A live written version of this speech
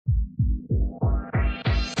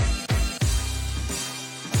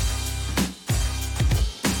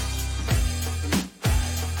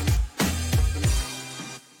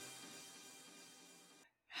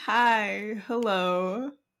Hi,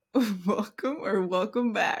 hello,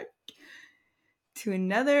 welcome back to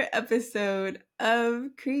another episode of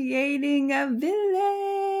Creating a Village.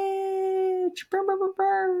 Brr, brr, brr,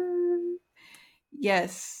 brr.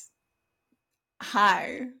 Yes,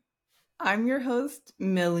 hi, I'm your host,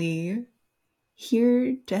 Millie,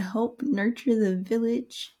 here to help nurture the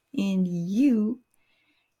village and you.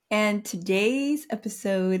 And today's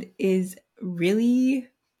episode is really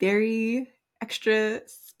very extra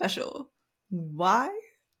special. Why?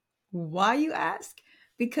 Why, you ask?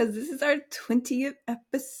 Because this is our 20th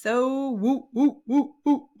episode. Woo, woo, woo,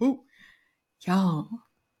 woo, woo. Y'all,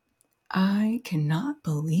 I cannot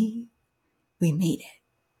believe we made it.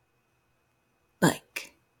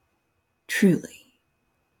 Like, truly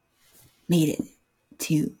made it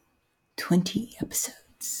to 20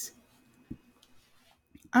 episodes.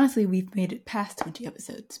 Honestly, we've made it past 20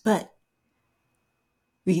 episodes, but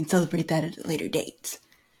we can celebrate that at a later date.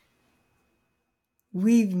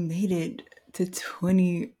 We've made it to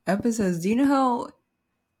 20 episodes. Do you know how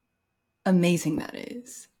amazing that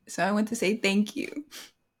is? So I want to say thank you.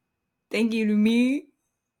 Thank you to me.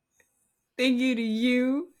 Thank you to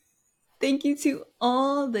you. Thank you to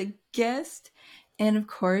all the guests. And of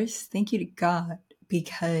course, thank you to God,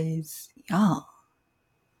 because y'all,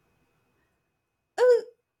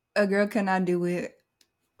 a girl cannot do it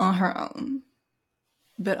on her own.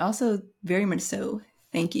 But also, very much so,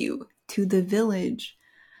 thank you to the village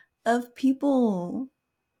of people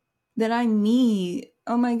that I meet.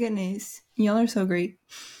 Oh my goodness. Y'all are so great.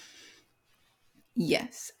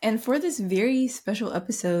 Yes. And for this very special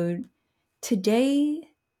episode, today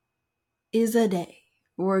is a day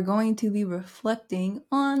we're going to be reflecting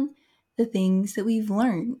on the things that we've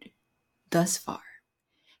learned thus far.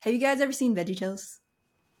 Have you guys ever seen VeggieTales?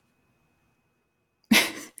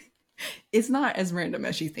 It's not as random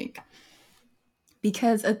as you think.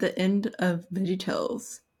 Because at the end of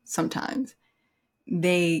VeggieTales, sometimes,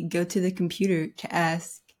 they go to the computer to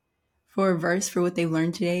ask for a verse for what they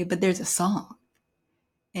learned today, but there's a song.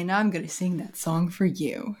 And I'm going to sing that song for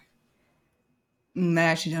you. I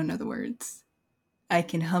actually don't know the words. I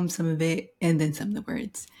can hum some of it and then some of the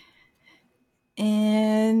words.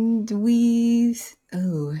 And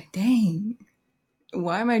oh, dang.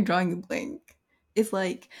 Why am I drawing a blank? It's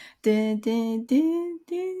like, that's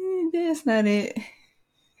not it.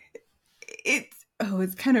 It's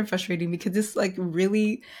kind of frustrating because it's like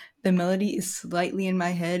really, the melody is slightly in my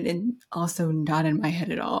head and also not in my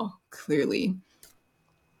head at all, clearly.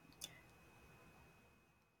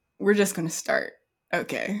 We're just going to start.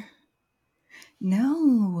 Okay.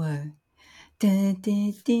 No. In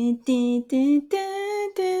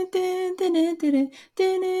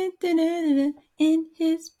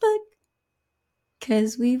his book.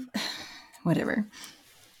 Because whatever.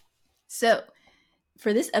 So,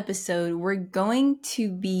 for this episode, we're going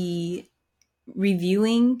to be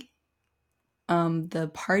reviewing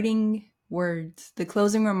the parting words, the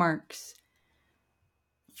closing remarks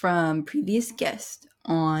from previous guests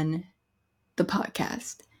on the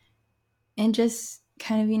podcast. And just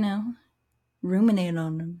kind of, ruminate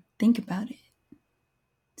on them, think about it.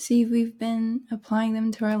 See if we've been applying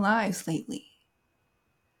them to our lives lately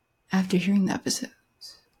after hearing the episodes.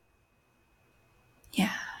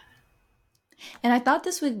 Yeah. And I thought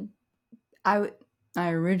I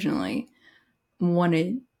originally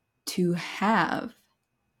wanted to have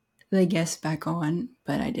the guest back on,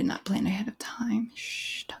 but I did not plan ahead of time.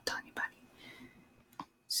 Shh, don't tell anybody.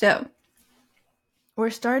 So, we're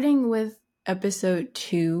starting with episode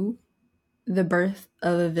 2, The Birth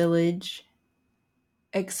of a Village,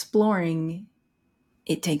 exploring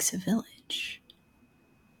It Takes a Village.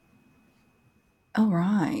 All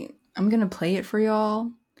right, I'm going to play it for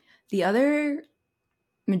y'all. The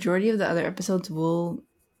majority of the other episodes will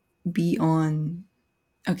be on...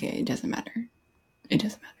 Okay, it doesn't matter.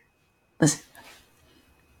 Listen.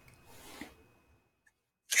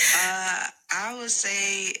 I would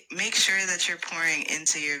say make sure that you're pouring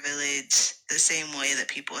into your village the same way that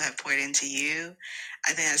people have poured into you.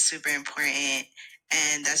 I think that's super important.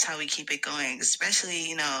 And that's how we keep it going,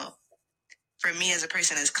 especially, for me as a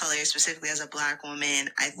person as color, specifically as a Black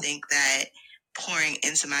woman, I think that pouring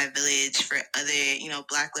into my village for other,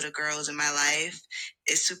 Black little girls in my life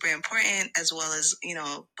is super important, as well as,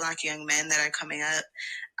 Black young men that are coming up.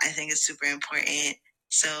 I think it's super important.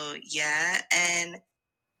 So, yeah. And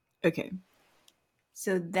okay.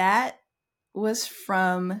 So that was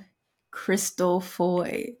from Crystal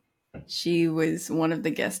Foy. She was one of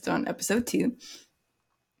the guests on episode 2.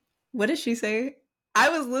 What did she say? I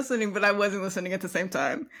was listening, but I wasn't listening at the same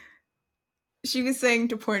time. She was saying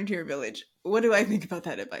to pour into your village. What do I think about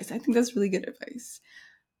that advice? I think that's really good advice.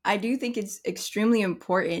 I do think it's extremely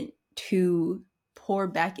important to pour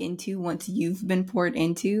back into once you've been poured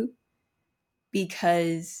into,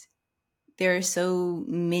 because there are so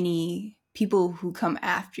many people who come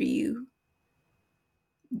after you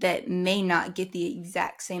that may not get the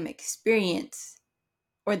exact same experience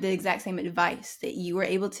or the exact same advice that you were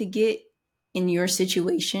able to get in your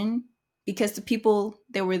situation, because the people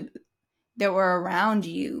that were around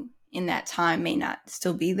you in that time may not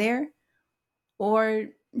still be there, or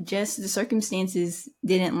just the circumstances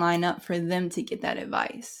didn't line up for them to get that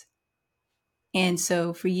advice. And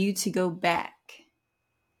so for you to go back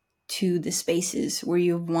to the spaces where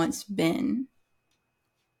you've once been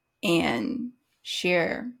and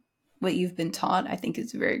share what you've been taught, I think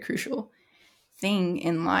is a very crucial thing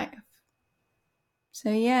in life. So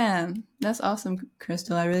yeah, that's awesome,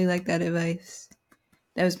 Crystal. I really like that advice.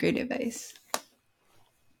 That was great advice.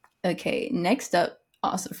 Okay, next up,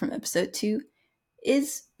 also from episode 2,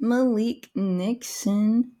 is Malik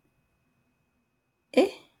Nixon. Eh?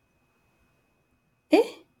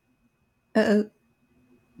 Uh-oh.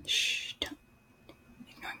 Shh, don't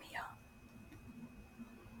ignore me, y'all.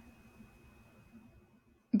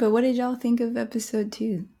 But what did y'all think of episode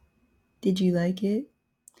 2? Did you like it?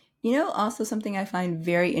 You know, also something I find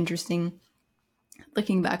very interesting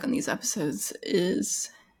looking back on these episodes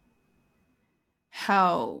is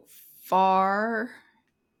how far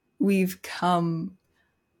we've come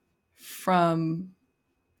from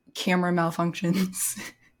camera malfunctions,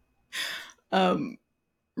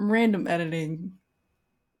 random editing.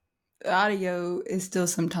 Audio is still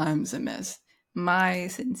sometimes a mess. My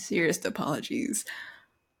sincerest apologies.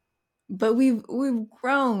 But we've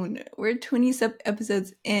grown. We're 20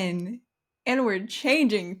 episodes in, and we're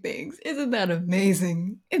changing things. Isn't that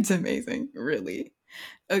amazing? It's amazing, really.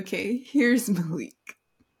 Okay, here's Malik.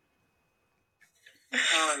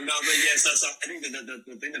 No, but yes, I think that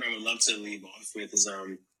the thing that I would love to leave off with is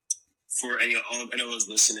for anyone who's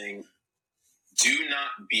listening, do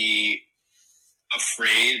not be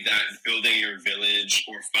afraid that building your village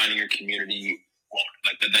or finding your community won't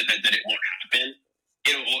that it won't happen.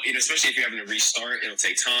 Especially if you're having to restart, it'll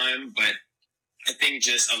take time. But I think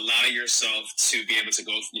just allow yourself to be able to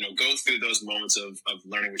go through those moments of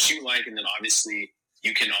learning what you like, and then obviously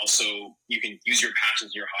you can use your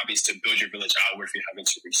passions, your hobbies to build your village outward if you're having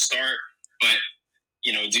to restart. But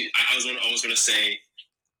I was always going to say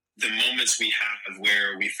the moments we have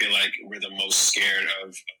where we feel like we're the most scared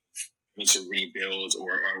of to rebuild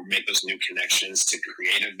or make those new connections to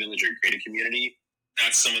create a village or create a community.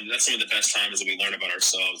 That's some of the best times that we learn about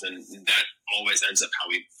ourselves, and that always ends up how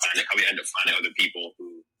we end up finding other people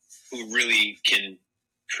who really can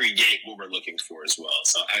create what we're looking for as well.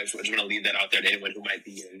 So I just want to leave that out there to anyone who might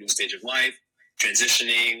be in a new stage of life,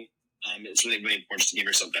 transitioning. It's really, really important to give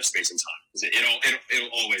yourself that space and time, because it'll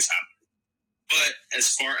always happen. But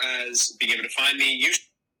as far as being able to find me,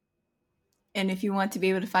 And if you want to be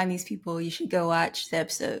able to find these people, you should go watch the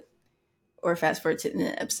episode or fast forward to the end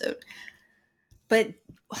of the episode. But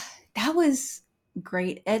that was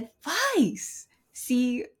great advice.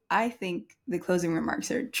 See, I think the closing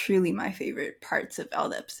remarks are truly my favorite parts of all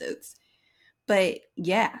the episodes. But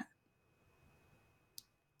yeah,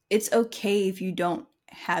 it's okay if you don't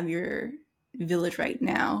have your village right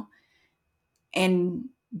now, and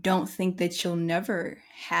don't think that you'll never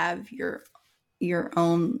have your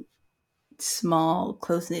own small,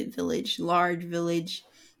 close-knit village, large village.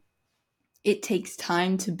 It takes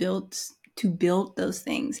time to build those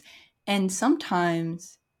things. And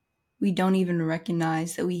sometimes we don't even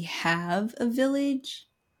recognize that we have a village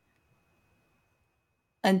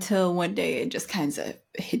until one day it just kind of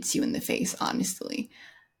hits you in the face, honestly.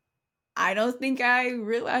 I don't think I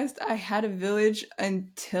realized I had a village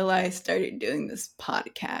until I started doing this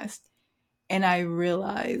podcast. And I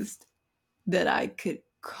realized that I could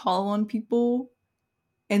call on people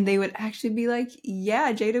and they would actually be like,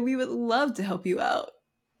 yeah, Jada, we would love to help you out.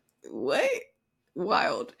 What?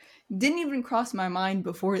 Wild. Didn't even cross my mind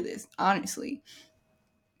before this, honestly.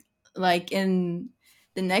 Like in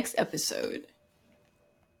the next episode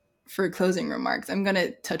for closing remarks, I'm going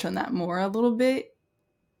to touch on that more a little bit,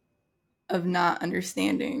 of not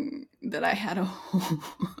understanding that I had a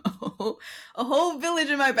whole village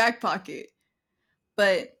in my back pocket.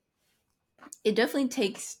 But it definitely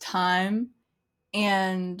takes time,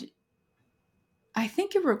 and I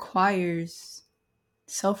think it requires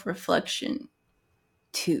self-reflection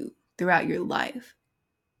too throughout your life,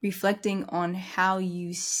 reflecting on how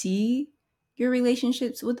you see your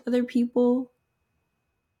relationships with other people.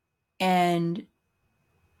 And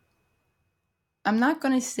I'm not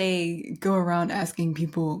going to say go around asking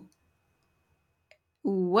people,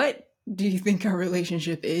 what do you think our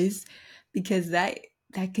relationship is? Because that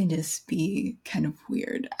can just be kind of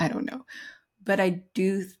weird. I don't know. But I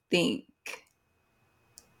do think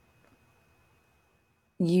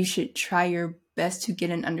you should try your best to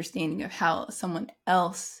get an understanding of how someone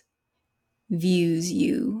else views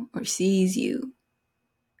you or sees you,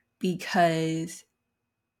 because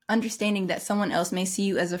understanding that someone else may see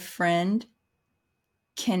you as a friend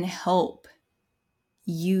can help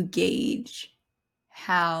you gauge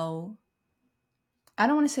how, I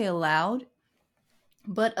don't want to say allowed,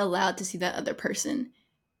 but allowed to see that other person.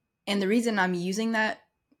 And the reason I'm using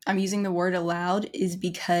the word allowed is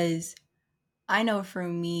because I know for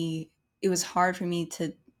me, it was hard for me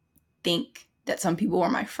to think that some people were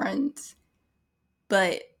my friends.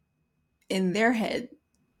 But in their head,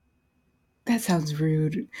 that sounds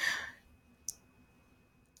rude.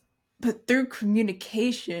 But through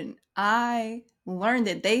communication, I learned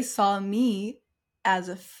that they saw me as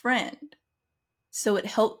a friend. So it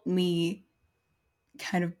helped me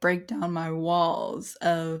kind of break down my walls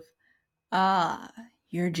of,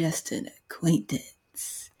 you're just an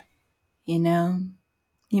acquaintance. You know?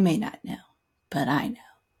 You may not know, but I know.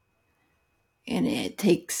 And it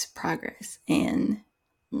takes progress and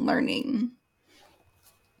learning.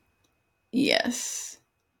 Yes.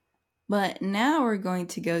 But now we're going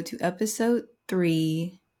to go to episode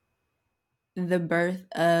 3, The Birth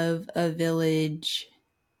of a Village.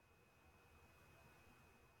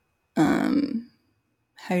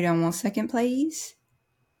 Hold on 1 second, please.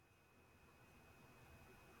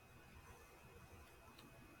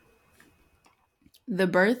 The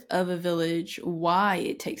Birth of a Village, Why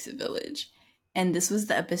It Takes a Village. And this was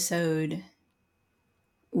the episode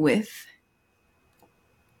with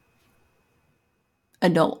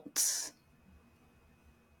adults.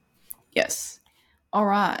 Yes. All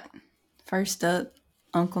right. First up,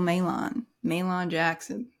 Uncle Malon. Malon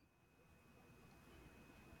Jackson.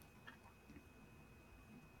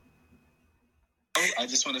 I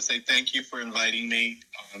just want to say thank you for inviting me.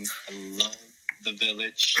 I love the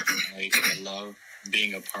village. I love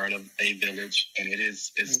being a part of a village, and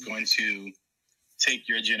it's going to take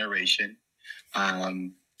your generation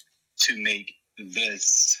to make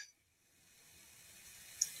this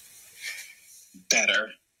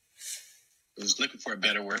better. I was looking for a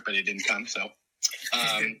better word, but it didn't come, so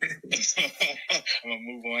I'm gonna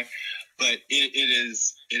move on. But it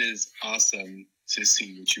is awesome to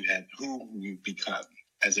see what you have, who you've become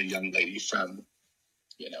as a young lady from,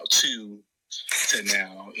 to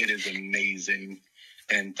now. It is amazing.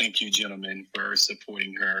 And thank you, gentlemen, for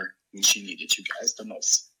supporting her when she needed you guys the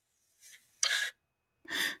most.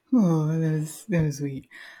 Oh, that was sweet.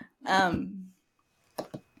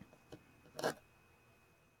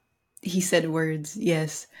 He said words,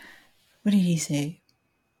 yes. What did he say?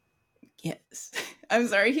 Yes. I'm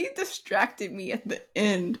sorry, he distracted me at the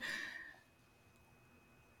end.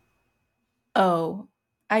 Oh,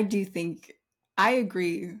 I do think I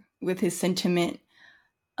agree with his sentiment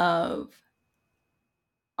of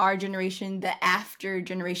our generation, the after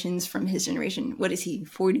generations from his generation. What is he,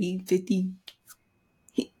 40, 50?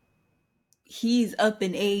 He's up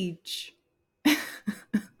in age.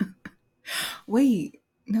 Wait,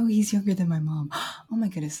 no, he's younger than my mom. Oh my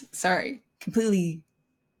goodness. Sorry, completely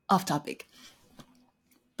off topic.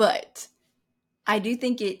 But I do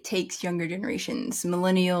think it takes younger generations,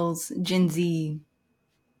 millennials, Gen Z,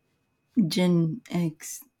 Gen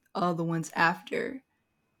X, all the ones after,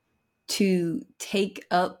 to take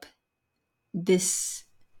up this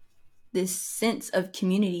sense of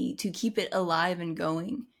community, to keep it alive and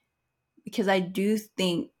going. Because I do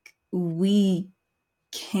think we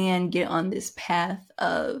can get on this path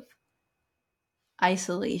of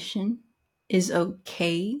isolation is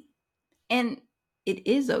okay. And it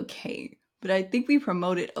is okay. But I think we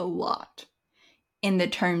promote it a lot in the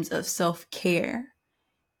terms of self-care.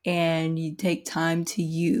 And you take time to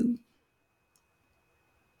you.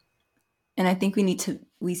 And I think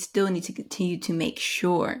we still need to continue to make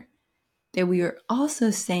sure that we are also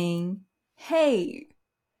saying, hey,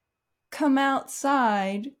 come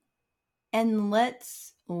outside and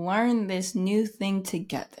let's learn this new thing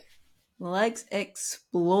together. Let's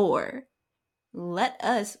explore. Let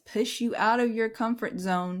us push you out of your comfort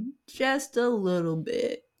zone just a little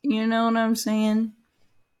bit. You know what I'm saying?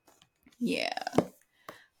 Yeah.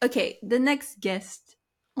 Okay, the next guest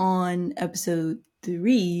on episode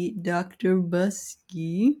 3, Dr.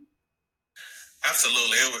 Buskey.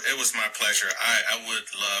 Absolutely, it was my pleasure. I would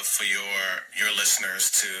love for your listeners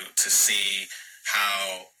to see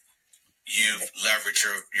how you've leveraged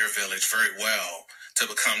your village very well to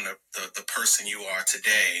become the person you are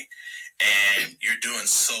today, and you're doing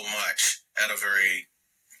so much at a very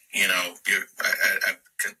you know, I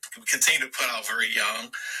continue to put out very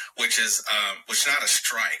young, which is not a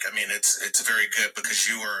strike. I mean, it's very good because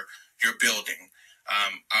you're building.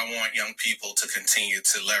 I want young people to continue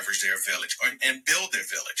to leverage their village and build their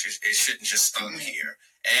village. It shouldn't just stop here.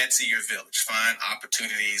 Add to your village. Find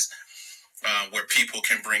opportunities where people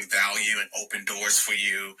can bring value and open doors for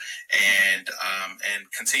you, and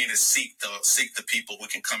continue to seek the people who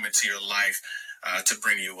can come into your life to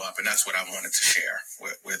bring you up. And that's what I wanted to share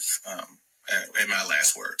with in my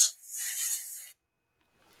last words.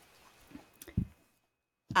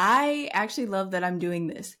 I actually love that I'm doing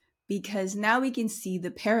this because now we can see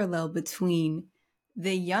the parallel between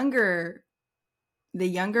the younger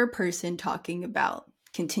person talking about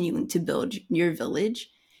continuing to build your village,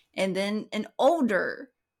 and then an older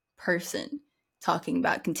person talking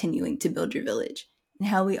about continuing to build your village, and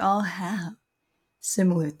how we all have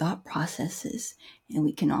similar thought processes and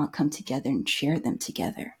we can all come together and share them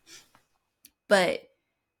together. But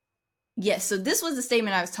yes, so this was the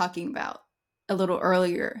statement I was talking about a little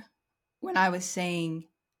earlier when I was saying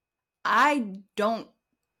I don't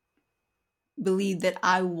believe that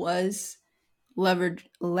I was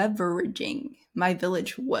leveraging my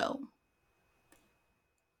village well.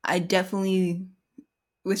 I definitely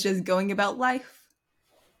was just going about life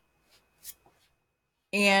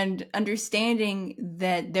and understanding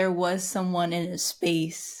that there was someone in a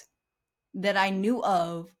space that I knew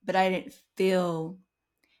of, but I didn't feel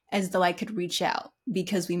as though I could reach out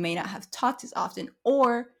because we may not have talked as often,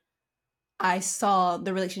 or I saw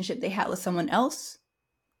the relationship they had with someone else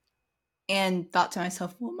and thought to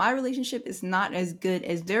myself, well, my relationship is not as good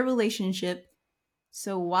as their relationship,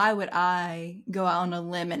 so why would I go out on a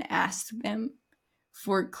limb and ask them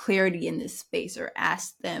for clarity in this space, or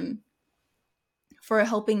ask them for a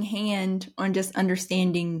helping hand on just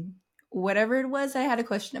understanding whatever it was I had a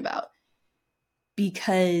question about,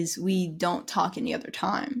 because we don't talk any other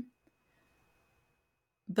time.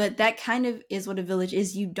 But that kind of is what a village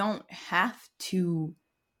is. You don't have to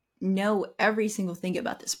know every single thing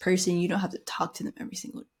about this person. You don't have to talk to them every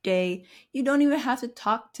single day. You don't even have to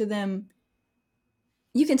talk to them.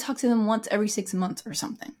 You can talk to them once every 6 months or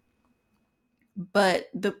something. But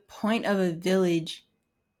the point of a village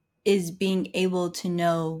is being able to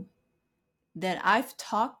know that I've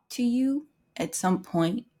talked to you at some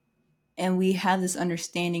point, and we have this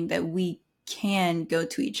understanding that we can go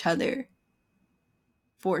to each other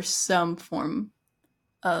for some form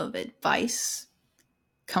of advice,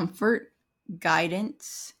 comfort,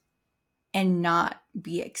 guidance, and not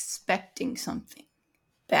be expecting something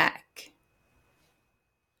back.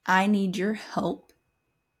 I need your help,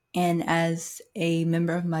 and as a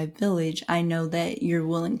member of my village, I know that you're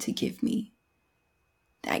willing to give me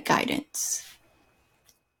that guidance.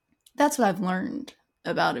 That's what I've learned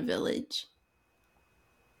about a village.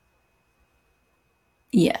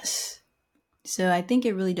 Yes. So I think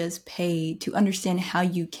it really does pay to understand how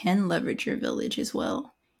you can leverage your village as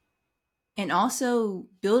well. And also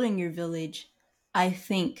building your village, I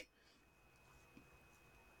think,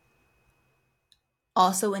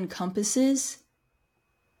 also encompasses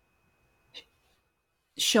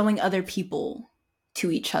showing other people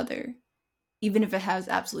to each other, even if it has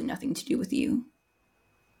absolutely nothing to do with you.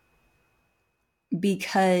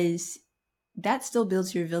 Because that still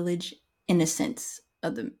builds your village in a sense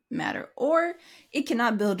of the matter. Or it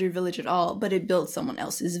cannot build your village at all, but it builds someone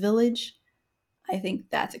else's village. I think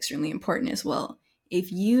that's extremely important as well.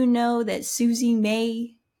 If you know that Susie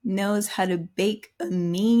May knows how to bake a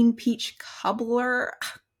mean peach cobbler,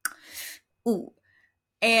 ooh,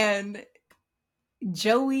 and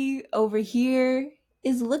Joey over here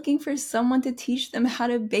is looking for someone to teach them how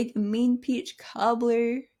to bake a mean peach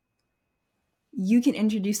cobbler, you can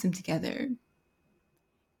introduce them together.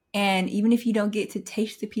 And even if you don't get to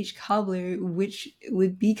taste the peach cobbler, which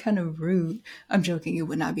would be kind of rude, I'm joking, it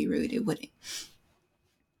would not be rude, it wouldn't.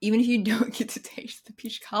 Even if you don't get to taste the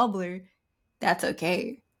peach cobbler, that's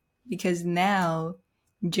okay. Because now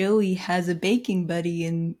Joey has a baking buddy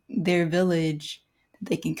in their village that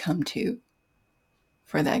they can come to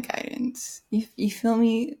for that guidance. You feel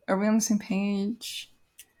me? Are we on the same page?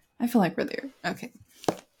 I feel like we're there. Okay.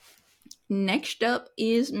 Next up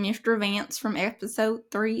is Mr. Vance from episode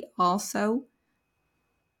 3 also.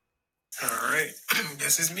 All right.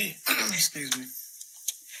 This is me. Excuse me.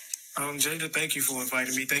 Jada, thank you for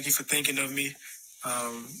inviting me. Thank you for thinking of me.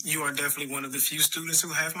 You are definitely one of the few students who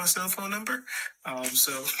have my cell phone number.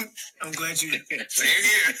 So I'm glad you. Same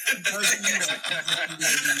here.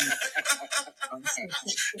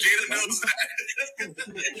 Jada knows that.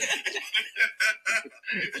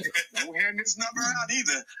 Don't hand this number out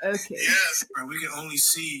either. Okay. Yes. We can only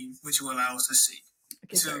see what you allow us to see.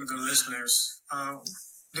 Yes, to sir. the listeners,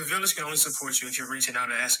 the village can only support you if you're reaching out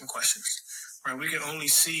and asking questions. Right? We can only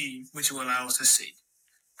see what you allow us to see.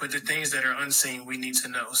 But the things that are unseen, we need to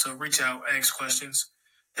know. So reach out, ask questions.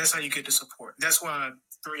 That's how you get the support. That's why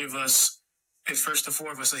three of us, at first the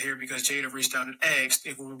four of us are here, because Jada reached out and asked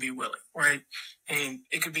if we would be willing, right? And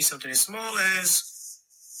it could be something as small as,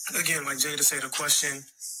 again, like Jada said, a question,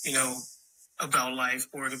 about life,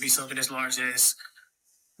 or it could be something as large as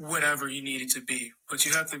whatever you need it to be. But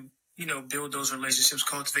you have to, build those relationships,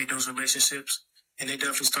 cultivate those relationships, and they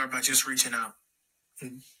definitely start by just reaching out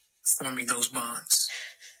and forming those bonds.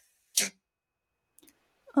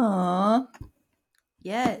 Aww.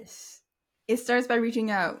 Yes. It starts by reaching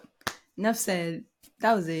out. Enough said.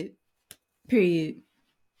 That was it. Period.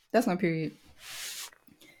 That's my period.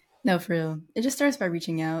 No, for real. It just starts by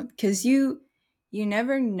reaching out, because you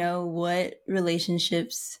never know what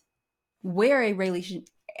relationships, where a relationship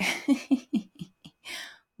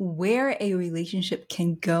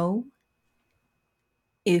can go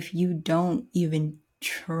if you don't even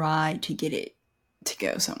try to get it to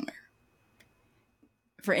go somewhere.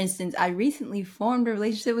 For instance, I recently formed a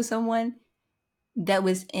relationship with someone that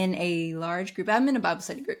was in a large group. I'm in a Bible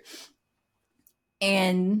study group.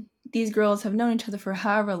 And these girls have known each other for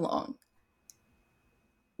however long.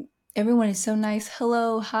 Everyone is so nice.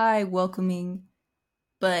 Hello, hi, welcoming.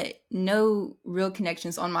 But no real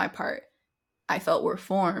connections on my part I felt were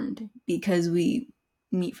formed, because we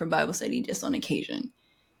meet for Bible study just on occasion.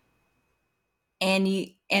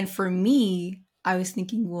 And for me, I was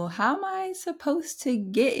thinking, well, how am I supposed to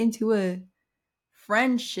get into a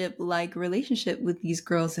friendship-like relationship with these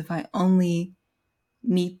girls if I only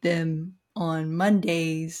meet them on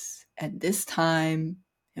Mondays at this time,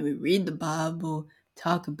 and we read the Bible,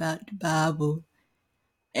 talk about the Bible,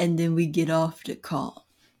 and then we get off the call?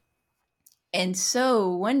 And so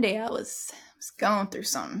one day I was going through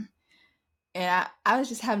something, and I was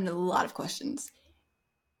just having a lot of questions.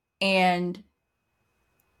 And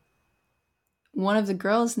one of the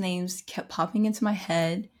girls' names kept popping into my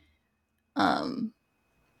head.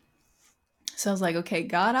 So I was like, okay,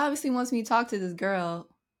 God obviously wants me to talk to this girl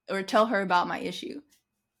or tell her about my issue.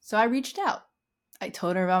 So I reached out. I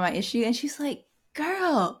told her about my issue, and she's like,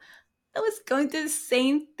 girl, I was going through the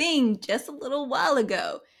same thing just a little while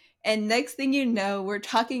ago. And next thing you know, we're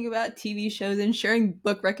talking about TV shows and sharing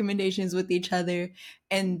book recommendations with each other.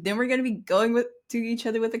 And then we're going to be going to each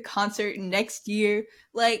other with a concert next year.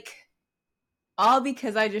 Like, all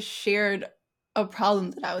because I just shared a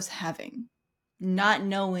problem that I was having, not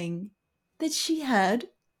knowing that she had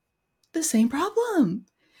the same problem.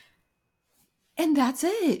 And that's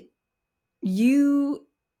it. You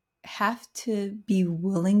have to be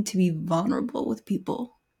willing to be vulnerable with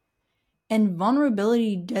people. And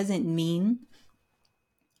vulnerability doesn't mean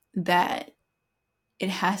that it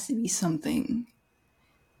has to be something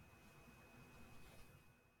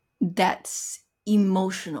that's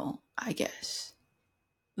emotional, I guess.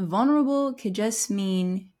 Vulnerable could just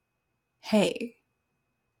mean, hey,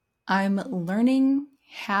 I'm learning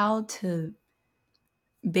how to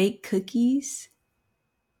bake cookies,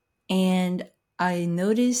 and I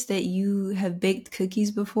noticed that you have baked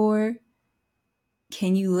cookies before.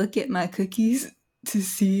 Can you look at my cookies to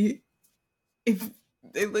see if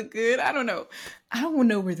they look good? I don't know. I don't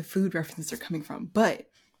know where the food references are coming from, but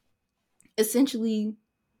essentially,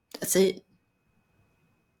 that's it.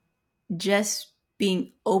 Just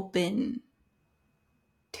being open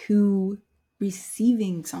to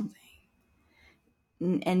receiving something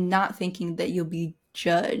and not thinking that you'll be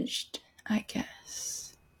judged, I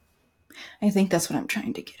guess. I think that's what I'm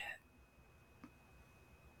trying to get at.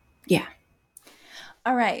 Yeah.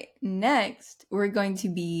 All right. Next, we're going to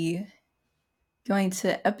be going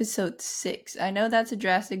to episode 6. I know that's a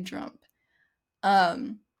drastic jump.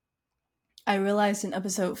 I realized in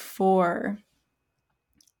episode 4,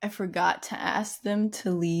 I forgot to ask them to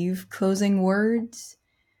leave closing words.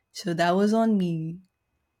 So that was on me.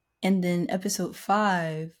 And then episode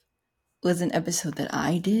 5 was an episode that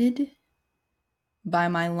I did by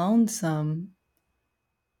my lonesome.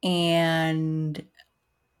 And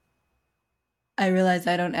I realized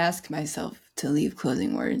I don't ask myself to leave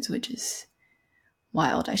closing words, which is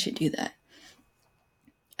wild. I should do that.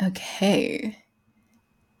 Okay.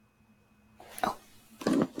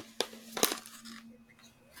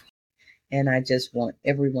 And I just want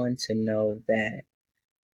everyone to know that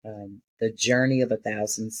the journey of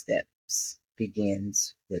 1,000 steps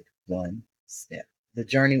begins with one step. The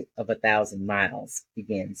journey of 1,000 miles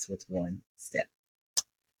begins with one step.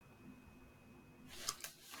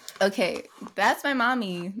 Okay, that's my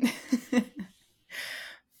mommy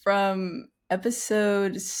from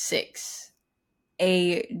episode 6.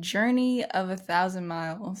 A journey of 1,000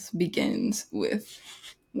 miles begins with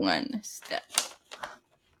one step.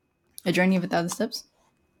 A journey of 1,000 steps?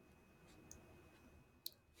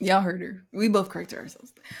 Y'all heard her. We both corrected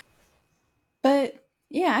ourselves. But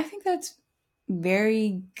yeah, I think that's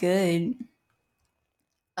very good.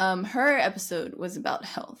 Her episode was about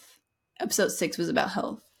health. Episode 6 was about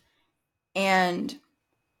health. And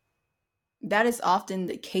that is often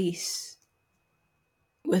the case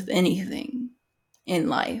with anything in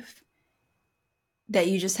life. That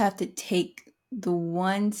you just have to take the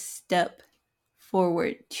one step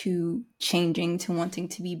forward to changing, to wanting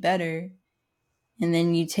to be better. And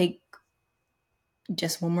then you take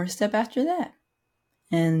just one more step after that.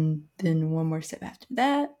 And then one more step after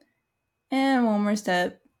that. And one more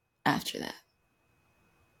step after that.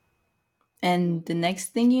 And the next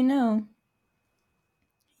thing you know,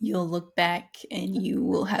 you'll look back and you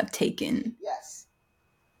will have taken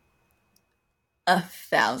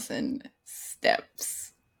 1,000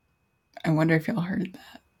 steps. I wonder if y'all heard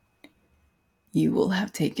that. You will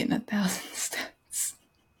have taken 1,000 steps.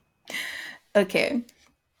 Okay.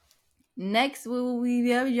 Next we will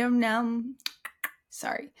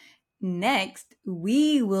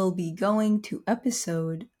be going to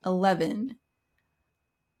episode 11.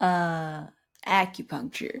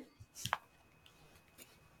 Acupuncture.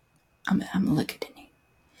 I'm gonna look at the name.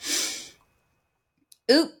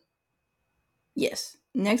 Oop. Yes.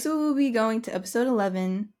 Next we will be going to episode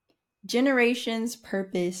 11. Generations,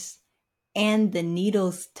 Purpose, and the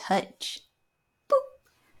Needle's Touch. Boop.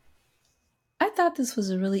 I thought this was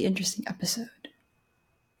a really interesting episode.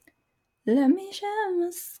 Let me share my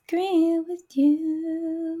screen with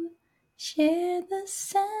you. Share the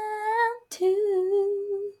sound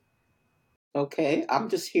too. Okay, I'm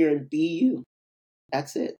just hearing be you.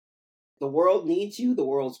 That's it. The world needs you. The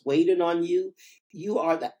world's waiting on you. You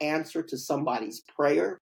are the answer to somebody's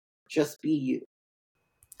prayer. Just be you.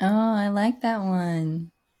 Oh, I like that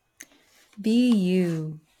one. Be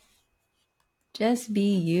you. Just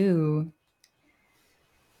be you.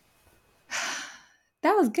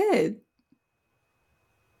 That was good.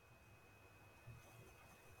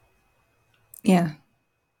 Yeah.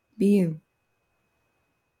 Be you.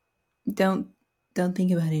 Don't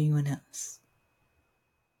think about anyone else.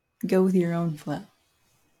 Go with your own flow.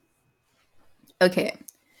 Okay.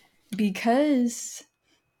 Because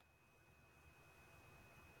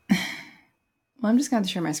I'm just going to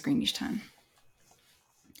share my screen each time.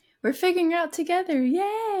 We're figuring it out together.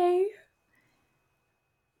 Yay!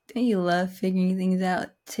 Don't you love figuring things out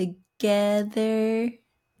together?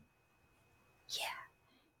 Yeah.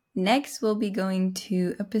 Next, we'll be going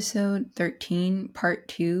to episode 13, part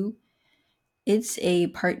 2. It's a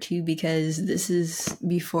part 2 because this is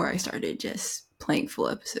before I started just playing full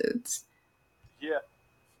episodes. Yeah.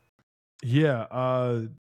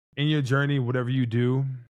 In your journey, whatever you do,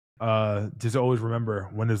 just always remember,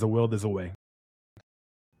 when there's a will, there's a way.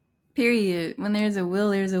 Period. When there's a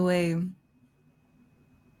will, there's a way.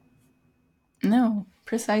 No,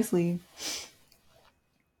 precisely.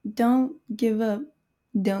 Don't give up.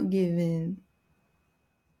 Don't give in.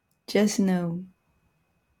 Just know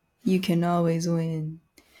you can always win.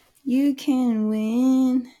 You can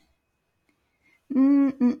win.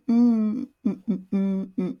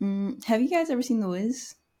 Have you guys ever seen The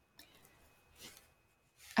Wiz?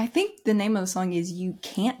 I think the name of the song is You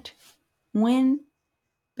Can't Win.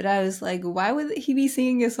 But I was like, why would he be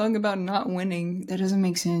singing a song about not winning? That doesn't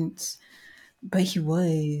make sense. But he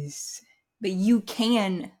was. But you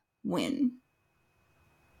can win.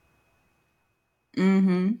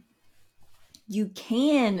 You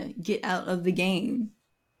can get out of the game.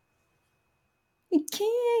 You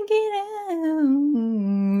can't get out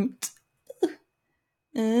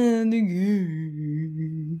of the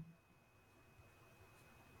game.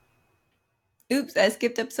 Oops, I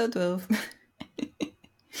skipped episode 12.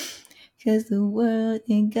 Cause the world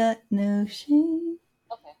ain't got no shame.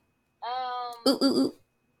 Okay. Ooh.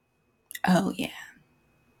 Oh, yeah.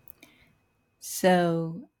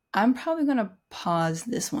 So, I'm probably going to pause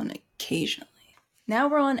this one occasionally. Now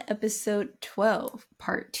we're on episode 12,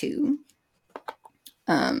 part 2.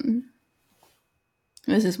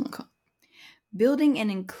 What's this one called? Building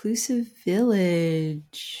an Inclusive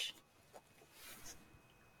Village.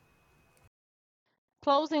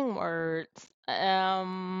 Closing words.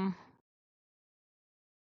 I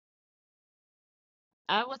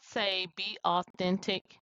would say be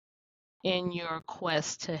authentic in your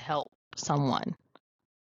quest to help someone.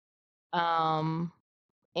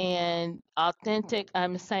 And authentic,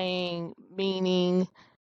 I'm saying, meaning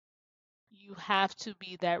you have to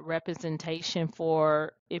be that representation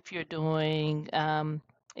for if you're doing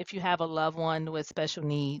if you have a loved one with special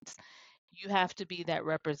needs, you have to be that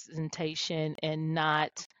representation and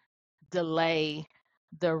not delay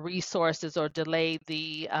the resources or delay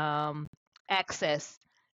the access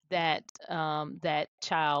that that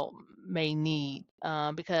child may need,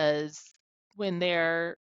 because when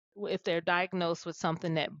they're if they're diagnosed with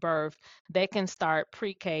something at birth, they can start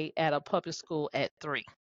pre-K at a public school at 3.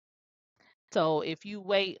 So if you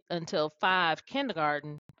wait until 5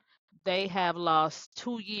 kindergarten, they have lost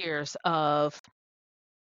 2 years of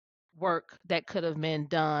work that could have been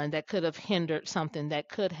done, that could have hindered something, that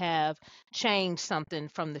could have changed something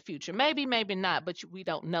from the future. Maybe, maybe not, but we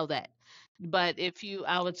don't know that. But if you,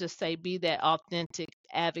 I would just say, be that authentic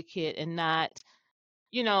advocate and not,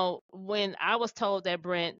 when I was told that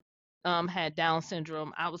Brent had Down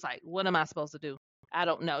syndrome, I was like, what am I supposed to do? I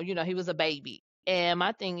don't know. He was a baby. And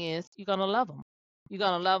my thing is, you're going to love him. You're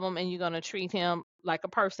going to love him and you're going to treat him like a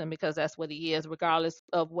person because that's what he is, regardless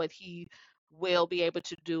of what he will be able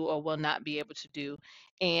to do or will not be able to do.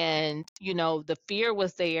 And, the fear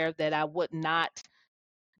was there that I would not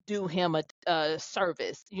do him a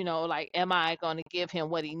service, like, am I going to give him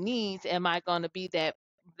what he needs? Am I going to be that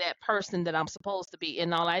person that I'm supposed to be?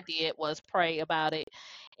 And all I did was pray about it.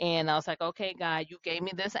 And I was like, okay, God, you gave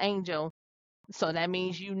me this angel. So that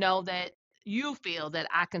means that you feel that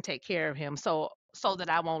I can take care of him. So that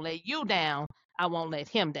I won't let you down, I won't let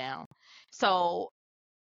him down. So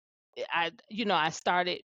I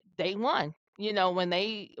started day one. And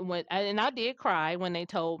I did cry when they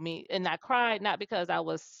told me, and I cried not because I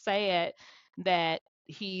was sad that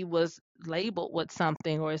he was labeled with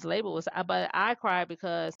something or his label was, but I cried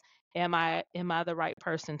because am I the right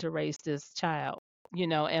person to raise this child?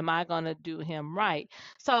 Am I gonna do him right?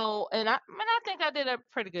 So, and I think I did a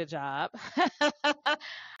pretty good job.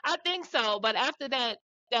 I think so. But after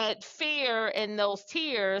that fear and those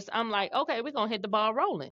tears, I'm like, okay, we're gonna hit the ball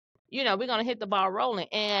rolling. We're gonna hit the ball rolling.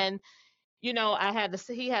 And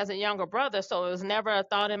he has a younger brother, so it was never a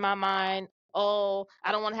thought in my mind, oh,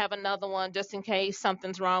 I don't want to have another one just in case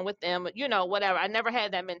something's wrong with them, whatever. I never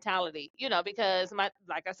had that mentality, because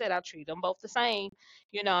like I said, I treat them both the same.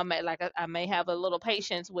 I may have a little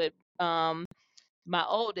patience with my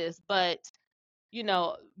oldest, but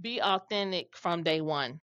be authentic from day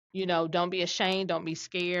one. Don't be ashamed, don't be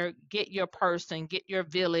scared. Get your person, get your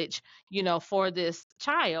village, for this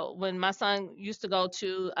child. When my son used to go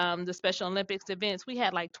to the Special Olympics events, we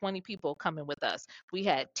had like 20 people coming with us. We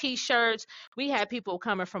had T-shirts, we had people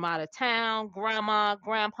coming from out of town, grandma,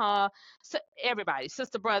 grandpa, everybody,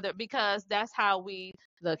 sister, brother, because that's how we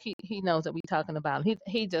look. He knows that we talking about him.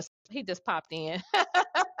 He just popped in.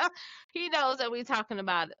 He knows that we talking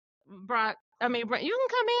about Brock. I mean, Brent, you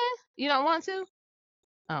can come in. You don't want to?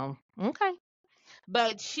 Oh, okay.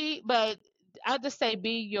 But I just say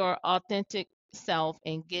be your authentic self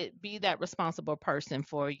and be that responsible person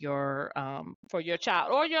for your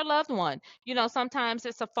child or your loved one. Sometimes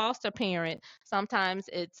it's a foster parent. Sometimes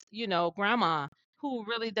it's, grandma who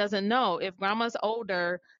really doesn't know. If grandma's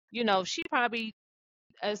older, she probably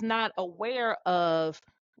is not aware of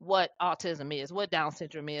what autism is, what Down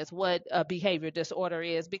syndrome is, what a behavior disorder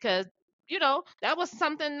is, because that was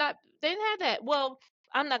something not they didn't have that. Well,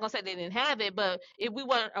 I'm not gonna say they didn't have it, but if we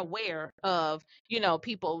weren't aware of,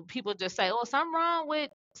 people just say, oh, something wrong with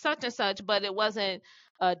such and such, but it wasn't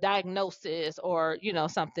a diagnosis or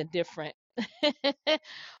something different.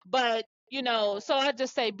 But so I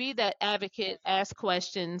just say be that advocate, ask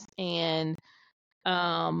questions, and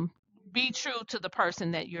be true to the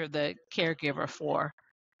person that you're the caregiver for.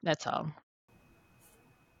 That's all.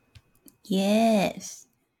 Yes.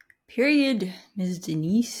 Period, Ms.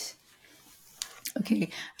 Denise. Okay,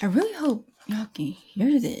 I really hope y'all can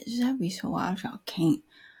hear this. That'd be so wild if y'all can't.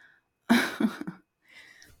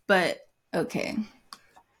 But, okay.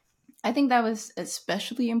 I think that was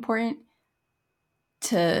especially important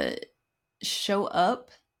to show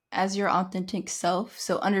up as your authentic self.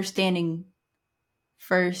 So understanding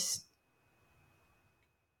first,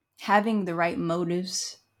 having the right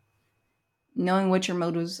motives, knowing what your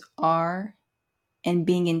motives are, and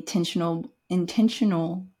being intentional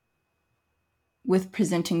with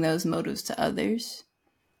presenting those motives to others.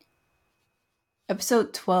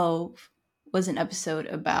 Episode 12 was an episode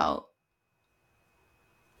about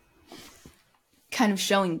kind of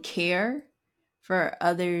showing care for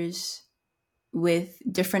others with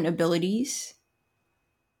different abilities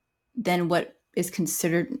than what is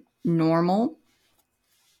considered normal.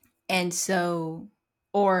 And so,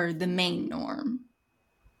 or the main norm.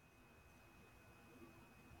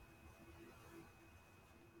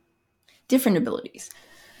 Different abilities.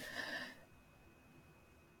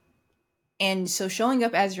 And so showing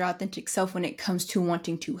up as your authentic self when it comes to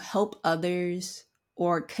wanting to help others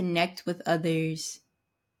or connect with others,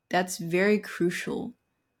 that's very crucial.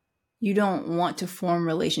 You don't want to form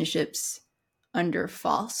relationships under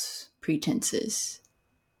false pretenses,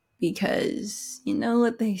 because you know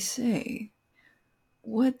what they say,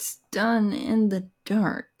 what's done in the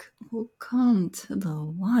dark will come to the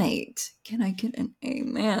light. Can I get an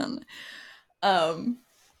amen?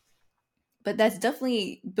 But that's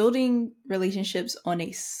definitely building relationships on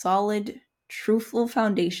a solid, truthful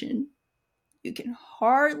foundation. You can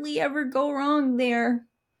hardly ever go wrong there.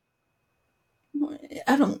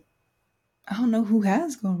 I don't know who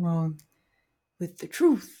has gone wrong with the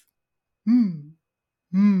truth.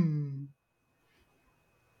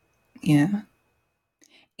 Yeah.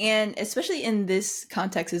 And especially in this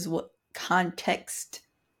context as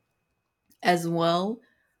well,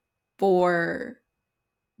 for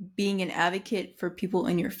being an advocate for people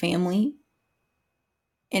in your family.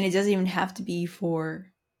 And it doesn't even have to be for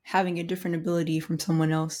having a different ability from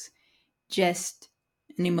someone else. Just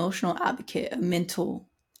an emotional advocate, a mental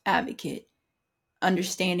advocate,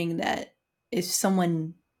 understanding that if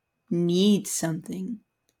someone needs something,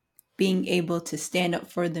 being able to stand up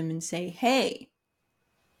for them and say, hey,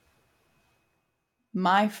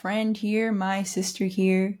 my friend here, my sister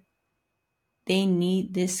here, they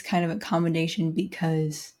need this kind of accommodation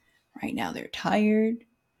because right now they're tired.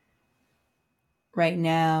 Right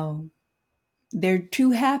now they're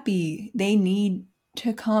too happy. They need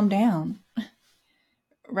to calm down.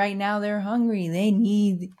 Right now they're hungry. They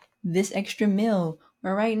need this extra meal.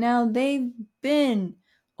 Or right now they've been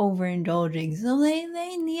overindulging, so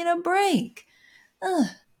they need a break.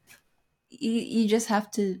 You just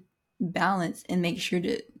have to balance and make sure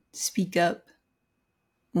to speak up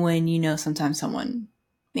when you know sometimes someone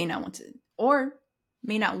may not want to,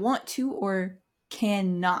 or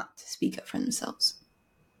cannot speak up for themselves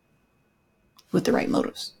with the right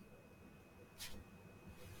motives.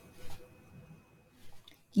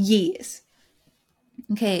 Yes.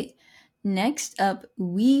 Okay, next up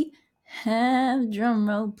we have,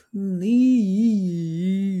 drumroll please,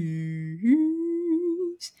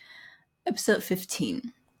 episode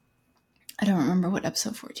 15. I don't remember what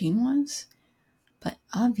episode 14 was, but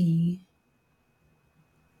Avi.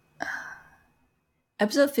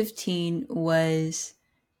 Episode 15 was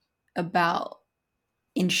about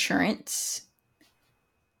insurance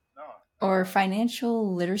or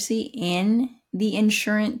financial literacy in the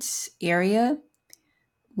insurance area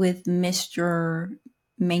with Mr.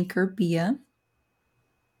 Mankerbia.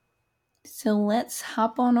 So let's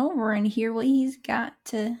hop on over and hear what he's got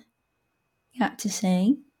to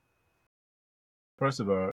say. First of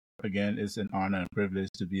all, again, it's an honor and privilege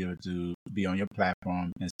to be able to be on your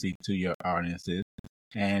platform and speak to your audiences.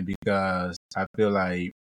 And because I feel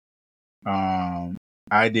like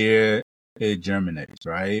idea, it germinates,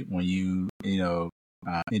 right? When you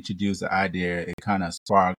introduce the idea, it kind of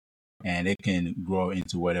sparks and it can grow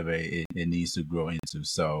into whatever it needs to grow into.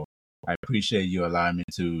 So I appreciate you allowing me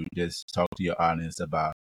to just talk to your audience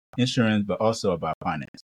about insurance, but also about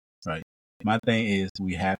finance, right? My thing is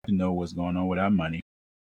we have to know what's going on with our money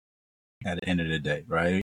at the end of the day,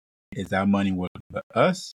 right? Is our money working for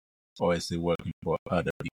us or is it working for other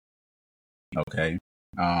people? Okay.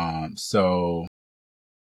 So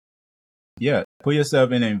yeah, put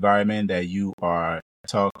yourself in an environment that you are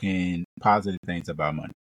talking positive things about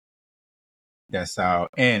money. That's how,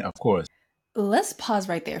 and of course. Let's pause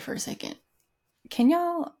right there for a second. Can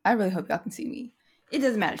y'all, I really hope y'all can see me. It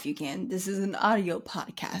doesn't matter if you can. This is an audio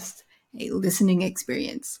podcast, a listening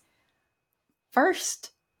experience.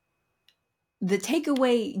 First, the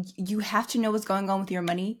takeaway, you have to know what's going on with your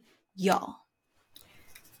money. Y'all,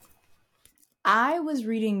 I was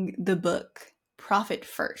reading the book Profit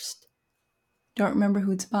First. Don't remember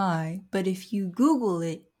who it's by, but if you Google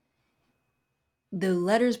it, the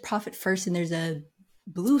letters Profit First, and there's a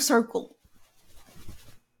blue circle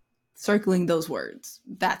circling those words.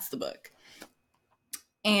 That's the book.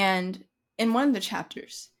 And in one of the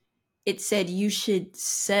chapters, it said you should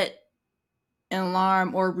set an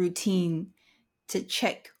alarm or routine to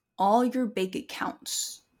check all your bank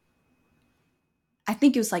accounts. I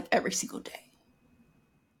think it was like every single day.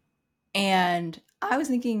 And I was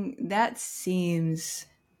thinking that seems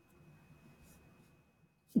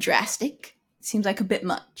drastic. It seems like a bit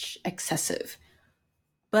much, excessive.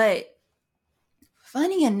 But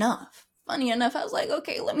funny enough, I was like,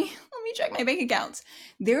 okay, let me check my bank accounts.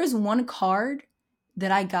 There's one card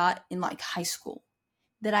that I got in like high school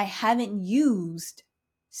that I haven't used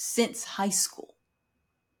since high school.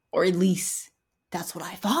 Or at least that's what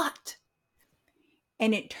I thought.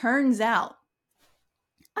 And it turns out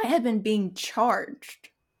I had been being charged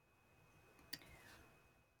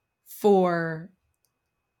for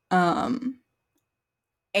a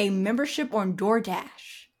membership on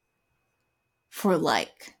DoorDash for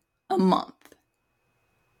like a month.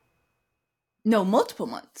 No, multiple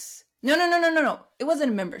months. No. It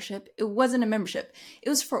wasn't a membership. It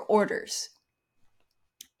was for orders.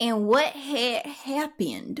 And what had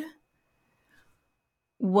happened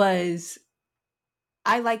was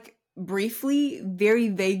I like briefly, very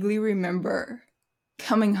vaguely remember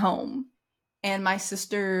coming home and my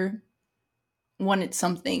sister wanted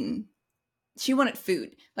something. She wanted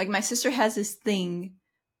food. Like my sister has this thing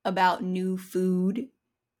about new food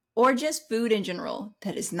or just food in general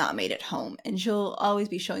that is not made at home. And she'll always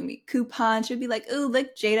be showing me coupons. She'll be like, oh,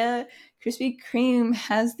 look, Jada, Krispy Kreme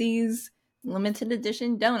has these limited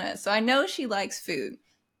edition donuts. So I know she likes food.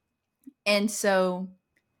 And so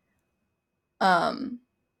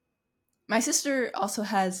my sister also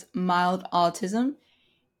has mild autism.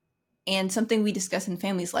 And something we discuss in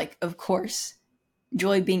families, like, of course,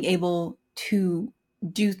 Joy being able to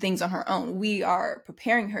do things on her own. We are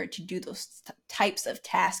preparing her to do those types of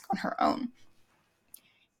tasks on her own.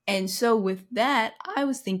 And so with that, I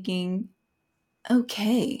was thinking,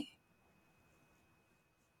 okay,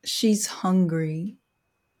 she's hungry.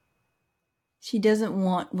 She doesn't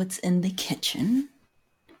want what's in the kitchen.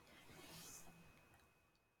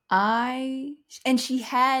 And she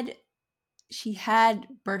had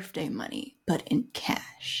birthday money, but in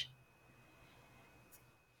cash.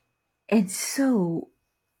 And so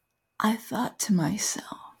I thought to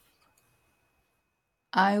myself,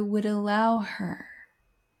 I would allow her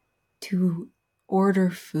to order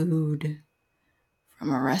food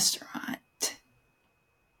from a restaurant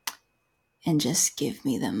and just give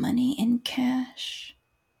me the money in cash.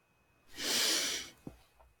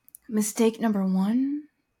 Mistake number 1,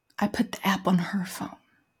 I put the app on her phone.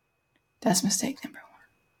 That's mistake number 1.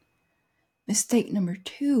 Mistake number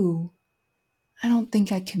 2, I don't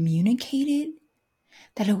think I communicated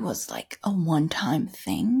that it was like a one-time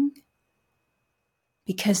thing.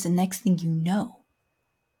 Because the next thing you know,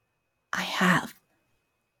 I have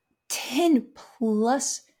 10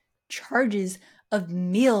 plus charges of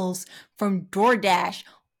meals from DoorDash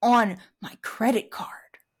on my credit card.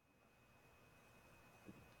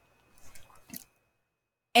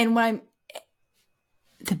 And when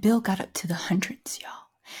the bill got up to the hundreds, y'all.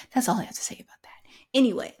 That's all I have to say about that.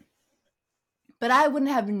 Anyway, but I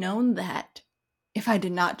wouldn't have known that if I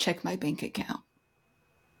did not check my bank account.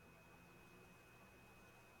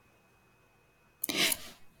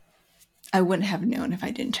 I wouldn't have known if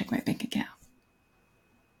I didn't check my bank account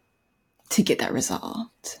to get that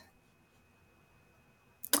resolved.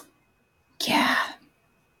 Yeah.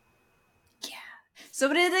 So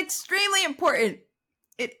it is extremely important.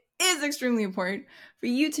 It is extremely important for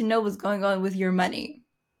you to know what's going on with your money.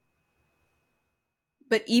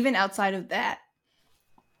 But even outside of that,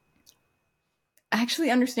 actually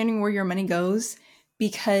understanding where your money goes,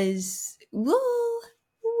 because we'll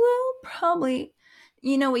probably,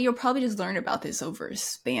 you know what, you'll probably just learn about this over a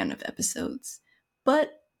span of episodes.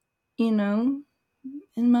 But, you know,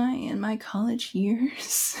 in my college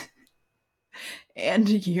years and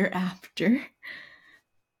a year after,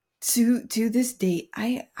 to this date,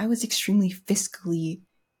 I was extremely fiscally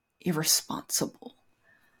irresponsible.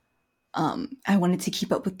 I wanted to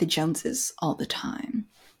keep up with the Joneses all the time.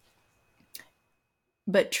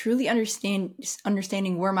 But truly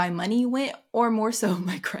understanding where my money went, or more so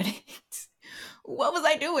my credits. What was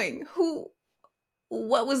I doing?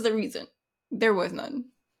 What was the reason? There was none.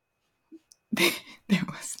 There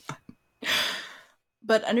was none.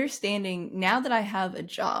 But understanding now that I have a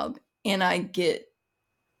job and I get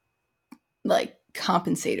like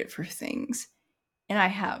compensated for things and I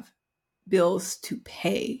have bills to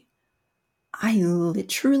pay, I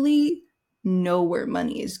literally know where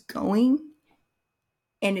money is going.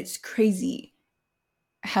 And it's crazy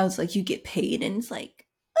how it's like you get paid and it's like,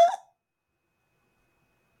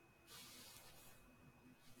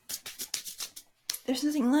 there's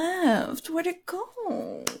nothing left. Where'd it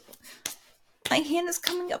go? My hand is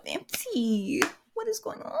coming up empty. What is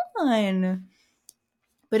going on?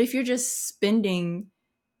 But if you're just spending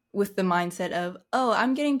with the mindset of, oh,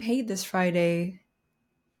 I'm getting paid this Friday,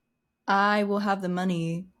 I will have the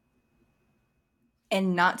money,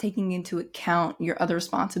 and not taking into account your other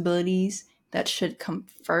responsibilities that should come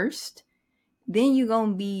first, then you're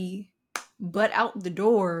gonna be butt out the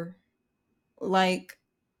door like,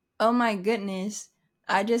 oh my goodness,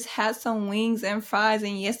 I just had some wings and fries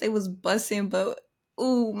and yes, it was busting, but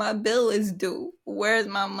ooh, my bill is due. Where's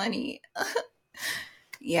my money?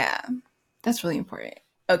 Yeah, that's really important.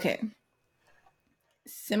 Okay.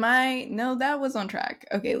 No, that was on track.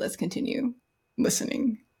 Okay, let's continue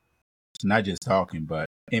listening. It's not just talking, but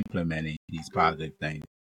implementing these positive things.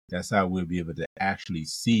 That's how we'll be able to actually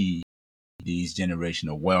see these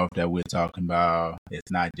generational wealth that we're talking about.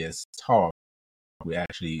 It's not just talk. We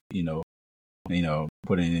actually,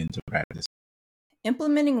 putting it into practice.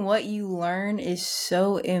 Implementing what you learn is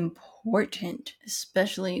so important,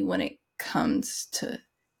 especially when it comes to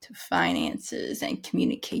finances and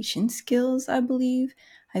communication skills, I believe.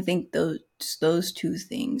 I think those two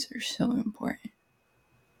things are so important.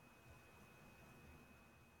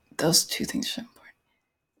 Those two things are so important.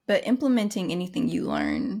 But implementing anything you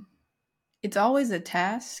learn, it's always a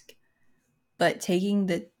task, but taking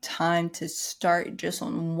the time to start just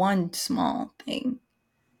on one small thing.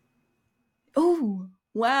 Oh,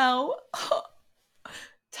 wow.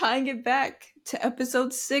 Tying it back to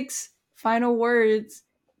episode 6, final words.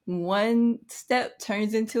 One step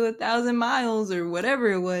turns into 1,000 miles or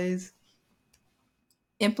whatever it was.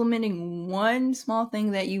 Implementing one small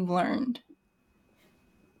thing that you've learned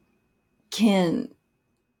can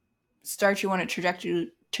start you on a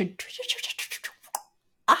trajectory.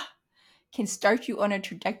 Can start you on a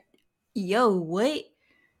trajectory. Yo, what?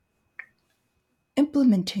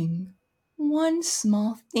 Implementing one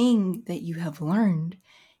small thing that you have learned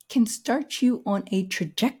can start you on a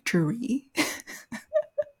trajectory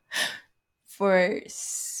for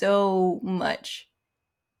so much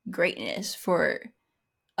greatness, for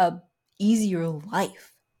a easier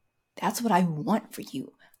life. That's what I want for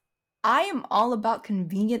you. I am all about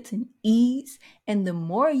convenience and ease, and the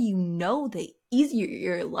more you know, the easier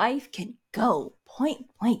your life can go. Point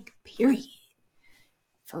blank, period.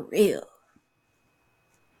 For real.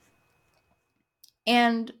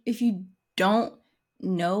 And if you don't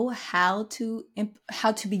know how to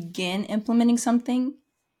begin implementing something,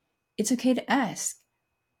 it's okay to ask.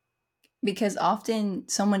 Because often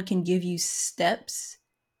someone can give you steps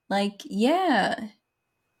like, yeah,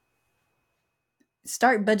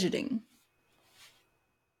 start budgeting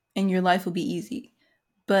and your life will be easy.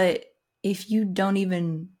 But if you don't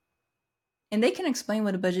even, and they can explain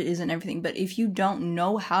what a budget is and everything, but if you don't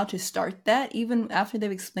know how to start that, even after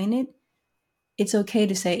they've explained it, it's okay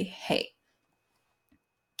to say, hey,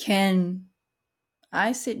 can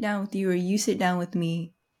I sit down with you or you sit down with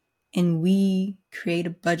me and we create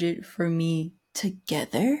a budget for me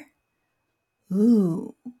together?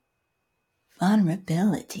 Ooh,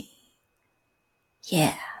 vulnerability.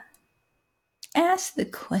 Yeah. Ask the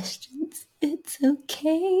questions. It's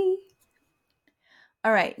okay.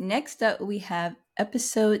 All right, next up we have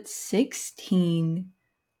episode 16,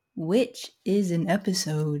 which is an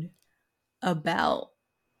episode about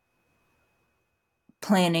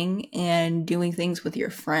planning and doing things with your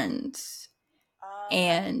friends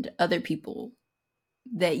and other people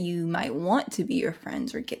that you might want to be your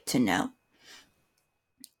friends or get to know.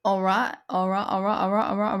 All right.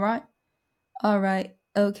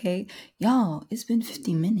 Okay. Y'all, it's been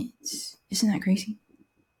 50 minutes. Isn't that crazy?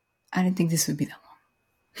 I didn't think this would be that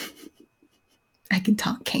long. I can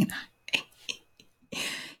talk, can't I?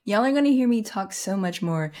 Y'all are going to hear me talk so much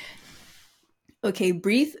more. Okay,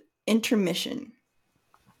 brief intermission.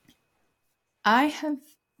 I have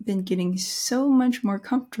been getting so much more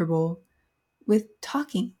comfortable with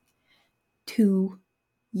talking to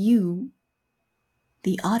you,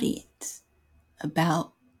 the audience,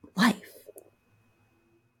 about life.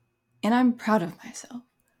 And I'm proud of myself.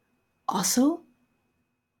 Also,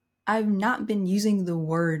 I've not been using the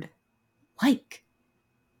word like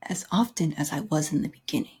as often as I was in the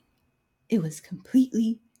beginning. It was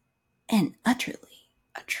completely and utterly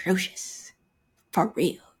atrocious. For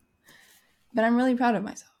real. But I'm really proud of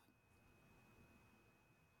myself.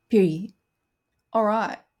 Period. All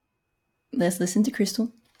right. Let's listen to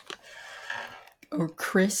Crystal. Or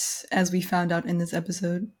Chris, as we found out in this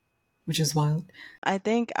episode, which is wild. I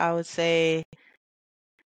think I would say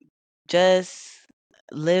just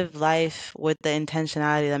live life with the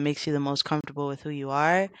intentionality that makes you the most comfortable with who you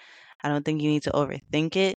are. I don't think you need to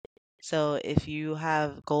overthink it. So if you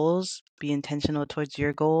have goals, be intentional towards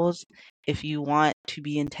your goals. If you want to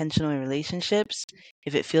be intentional in relationships,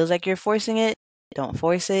 if it feels like you're forcing it, don't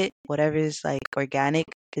force it. Whatever is like organic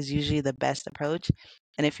is usually the best approach.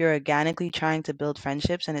 And if you're organically trying to build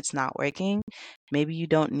friendships and it's not working, maybe you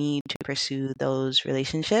don't need to pursue those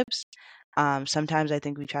relationships. Sometimes I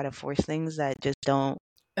think we try to force things that just don't.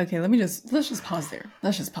 Okay, let's just pause there.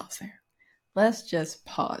 Let's just pause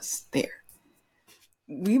there.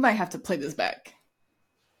 We might have to play this back.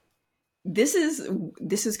 This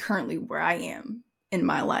is currently where I am in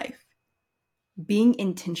my life. Being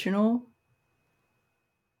intentional,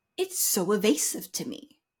 it's so evasive to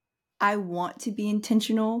me. I want to be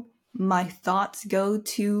intentional, my thoughts go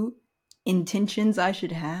to intentions I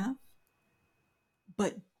should have.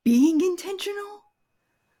 But being intentional?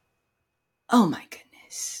 Oh my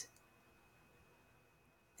goodness.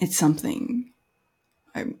 It's something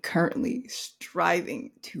I'm currently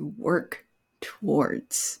striving to work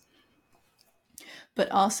towards. But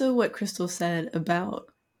also what Crystal said about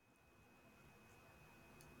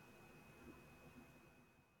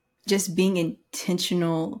just being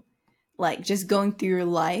intentional, like just going through your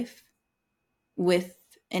life with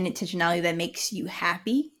an intentionality that makes you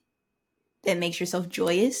happy, that makes yourself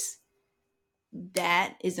joyous,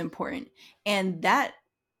 that is important. And that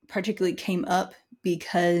particularly came up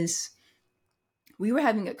because we were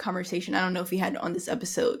having a conversation. I don't know if we had it on this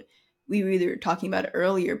episode. We were either talking about it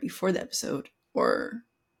earlier before the episode or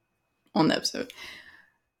on the episode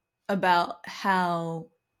about how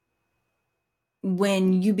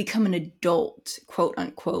when you become an adult, quote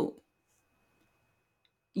unquote,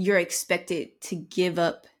 you're expected to give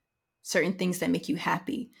up certain things that make you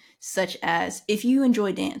happy, such as if you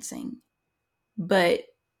enjoy dancing, but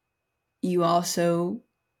you also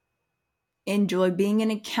enjoy being an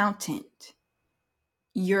accountant,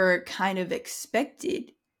 you're kind of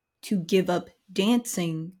expected to give up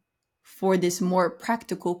dancing for this more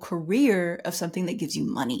practical career of something that gives you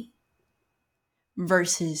money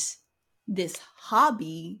versus this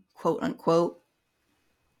hobby, quote unquote,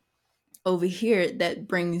 over here that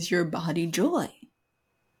brings your body joy,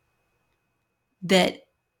 that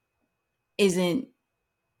isn't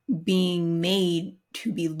being made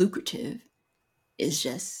to be lucrative. It's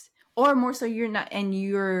just, or more so you're not, and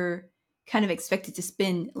you're kind of expected to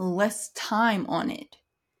spend less time on it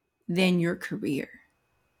than your career.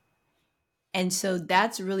 And so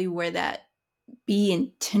that's really where that be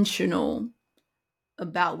intentional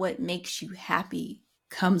about what makes you happy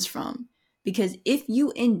comes from. Because if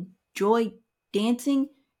you enjoy dancing,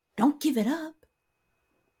 don't give it up.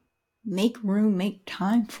 Make room, make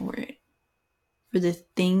time for it. For the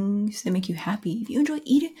things that make you happy. If you enjoy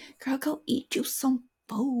eating, girl, go eat you some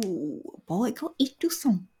food. Boy, go eat you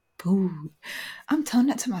some food. I'm telling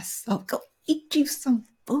that to myself. Go eat you some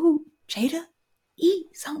food. Jada,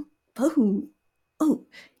 eat some food. Oh,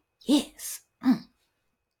 yes.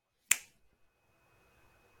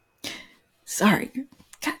 Sorry,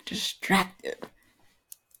 got distracted.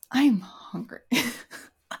 I'm hungry.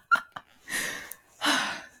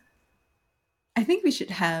 I think we should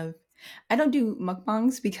have, I don't do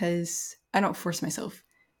mukbangs because I don't force myself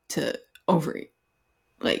to overeat,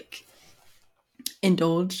 like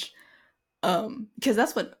indulge, because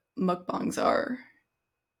that's what mukbangs are.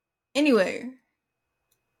 Anyway,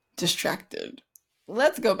 distracted.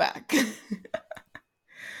 Let's go back.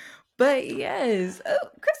 But yes,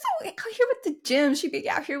 Crystal out here with the gym. She be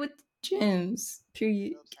out here with the gyms.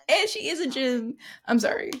 Period. And she is a gym. I'm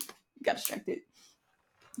sorry, got distracted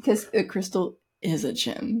because Crystal is a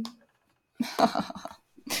gym.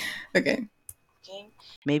 Okay.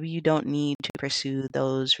 Maybe you don't need to pursue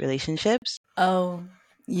those relationships. Oh,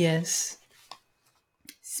 yes.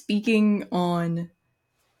 Speaking on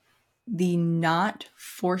the not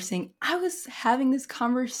forcing, I was having this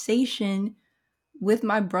conversation with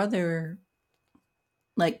my brother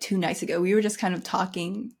like 2 nights ago. We were just kind of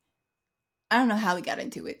talking. I don't know how we got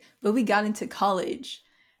into it, but we got into college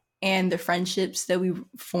and the friendships that we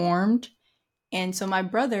formed. And so my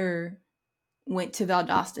brother went to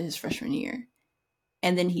Valdosta his freshman year,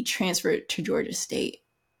 and then he transferred to Georgia State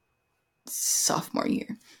sophomore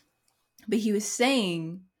year. But he was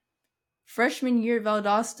saying freshman year at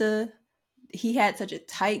Valdosta, he had such a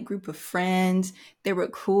tight group of friends. They were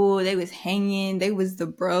cool. They was hanging. They was the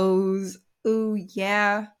bros. Ooh,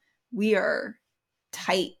 yeah, we are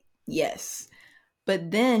tight. Yes.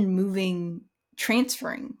 But then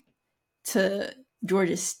transferring to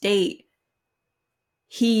Georgia State,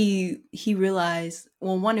 he realized,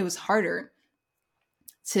 well, one, it was harder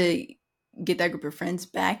to get that group of friends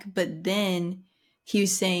back. But then he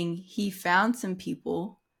was saying he found some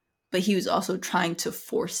people, but he was also trying to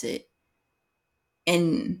force it.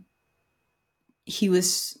 And he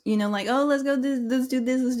was, like, oh, let's go, let's do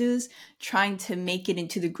this, trying to make it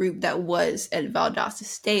into the group that was at Valdosta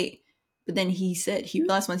State. But then he said he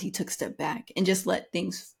realized once he took a step back and just let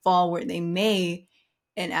things fall where they may,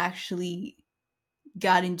 and actually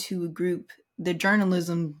got into a group, the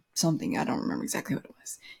journalism something, I don't remember exactly what it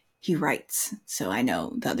was. He writes, so I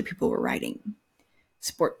know the other people were writing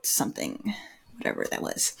sports something, whatever that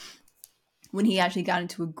was. When he actually got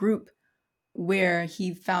into a group where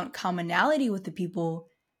he found commonality with the people,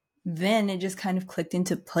 then it just kind of clicked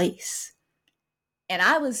into place. And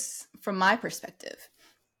I was, from my perspective,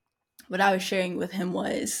 what I was sharing with him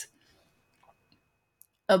was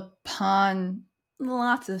upon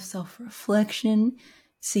lots of self-reflection,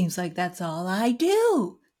 seems like that's all I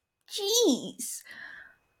do. Jeez.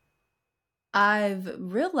 I've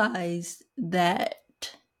realized that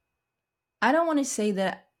I don't want to say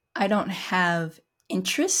that I don't have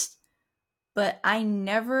interest, but I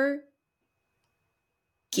never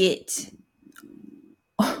get...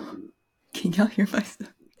 Can y'all hear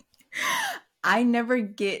myself? I never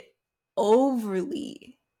get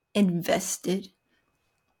overly invested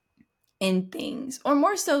in things, or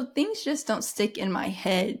more so, things just don't stick in my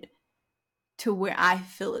head to where I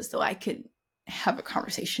feel as though I could have a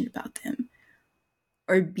conversation about them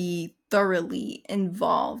or be thoroughly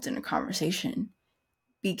involved in a conversation.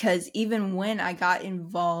 Because even when I got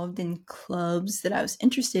involved in clubs that I was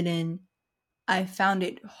interested in, I found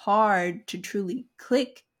it hard to truly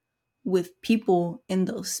click with people in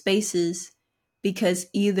those spaces, because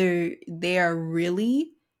either they are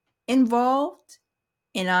really involved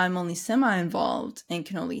and I'm only semi-involved and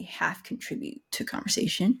can only half contribute to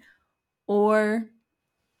conversation, or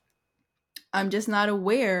I'm just not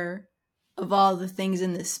aware of all the things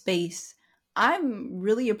in this space. I'm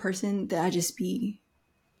really a person that I just be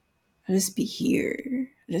here.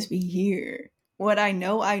 I just be here. What I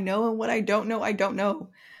know, and what I don't know.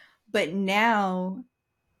 But now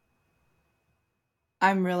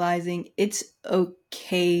I'm realizing it's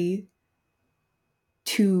okay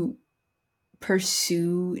to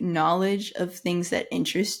pursue knowledge of things that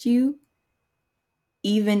interest you,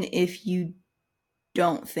 even if you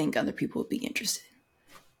don't think other people would be interested.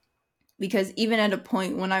 Because even at a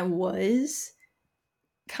point when I was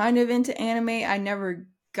kind of into anime, I never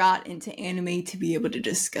got into anime to be able to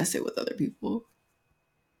discuss it with other people,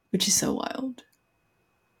 which is so wild.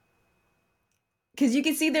 Because you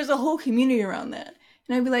can see there's a whole community around that.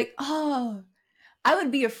 And I'd be like, oh, I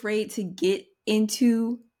would be afraid to get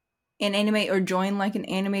into an anime or join like an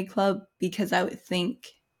anime club, because I would think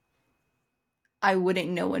I wouldn't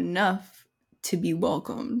know enough to be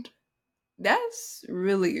welcomed. That's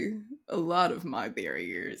really a lot of my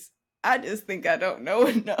barriers. I just think I don't know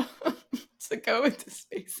enough to go into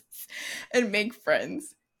spaces and make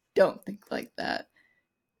friends. Don't think like that.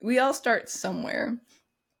 We all start somewhere.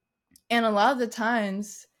 And a lot of the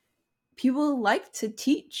times, people like to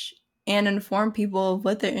teach and inform people of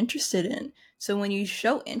what they're interested in. So when you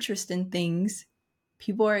show interest in things,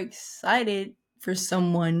 people are excited for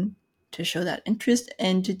someone to show that interest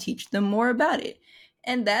and to teach them more about it.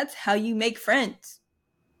 And that's how you make friends.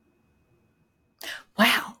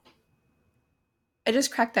 Wow. I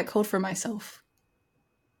just cracked that code for myself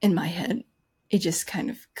in my head. It just kind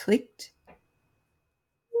of clicked.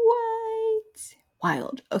 What?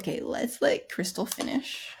 Wild. Okay, let's let Crystal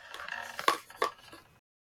finish.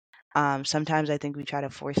 Sometimes I think we try to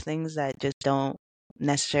force things that just don't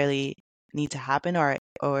necessarily need to happen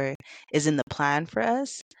or is in the plan for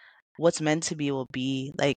us. What's meant to be will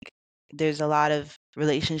be. Like, there's a lot of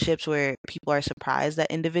relationships where people are surprised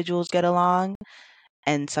that individuals get along,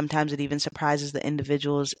 and sometimes it even surprises the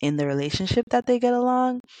individuals in the relationship that they get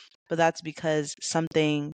along, but that's because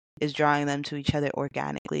something is drawing them to each other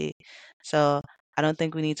organically. So I don't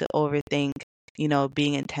think we need to overthink,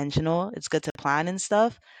 being intentional. It's good to plan and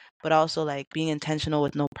stuff, but also like being intentional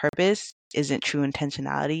with no purpose isn't true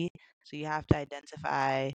intentionality. So you have to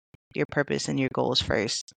identify your purpose and your goals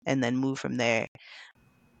first and then move from there.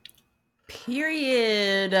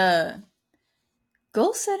 Period.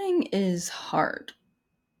 Goal setting is hard.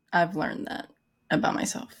 I've learned that about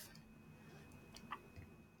myself.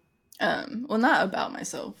 Well, not about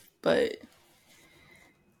myself, but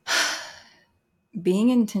being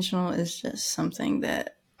intentional is just something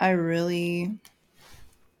that I really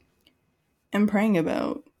am praying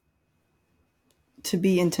about. To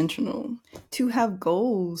be intentional, to have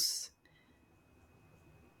goals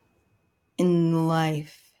in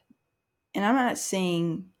life. And I'm not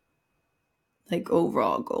saying like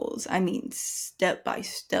overall goals. I mean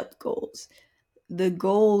step-by-step goals. The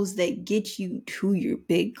goals that get you to your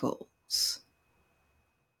big goals.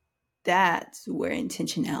 That's where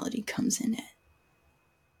intentionality comes in at.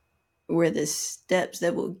 Where the steps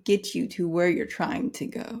that will get you to where you're trying to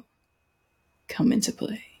go come into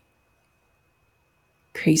play.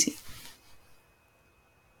 Crazy.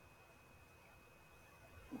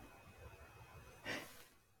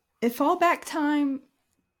 If fallback time,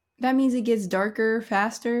 that means it gets darker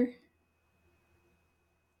faster.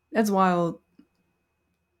 That's wild.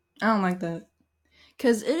 I don't like that.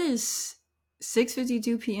 Because it is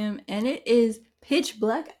 6:52 p.m. and it is pitch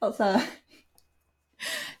black outside.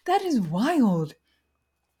 That is wild.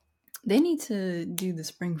 They need to do the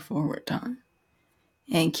spring forward time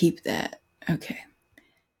and keep that. Okay.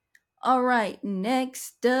 All right,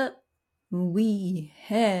 next up, we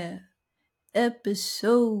have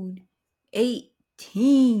episode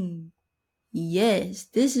 18. Yes,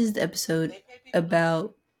 this is the episode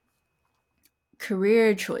about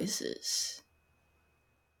career choices,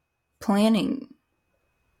 planning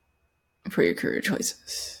for your career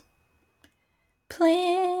choices.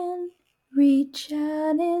 Plan, reach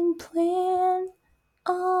out and plan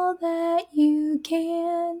all that you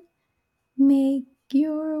can. Make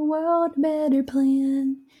your world a better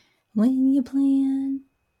plan when you plan.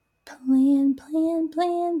 Plan, plan,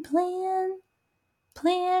 plan, plan.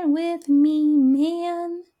 Plan with me,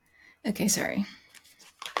 man. Okay, sorry.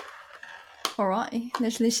 All right,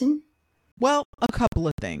 let's listen. Well, a couple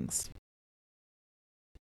of things.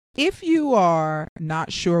 If you are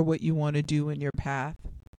not sure what you want to do in your path,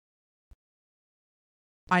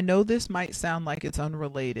 I know this might sound like it's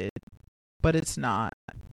unrelated, but it's not.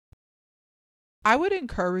 I would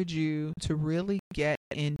encourage you to really get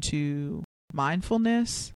into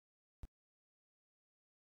mindfulness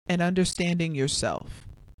and understanding yourself.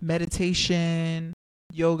 Meditation,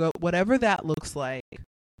 yoga, whatever that looks like.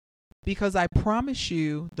 Because I promise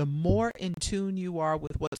you, the more in tune you are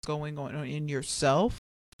with what's going on in yourself,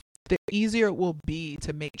 the easier it will be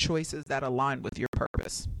to make choices that align with your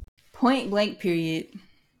purpose. Point blank, period.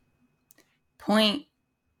 Point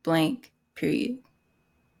blank, period.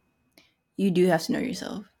 You do have to know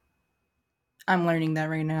yourself. I'm learning that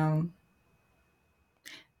right now.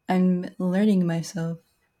 I'm learning myself.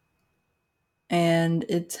 And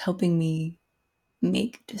it's helping me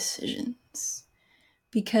make decisions.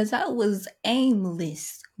 Because I was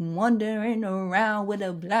aimless, wandering around with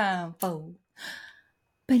a blindfold.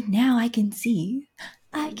 But now I can see.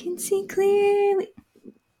 I can see clearly.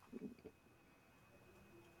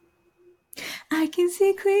 I can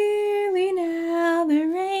see clearly now. The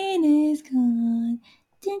rain is gone.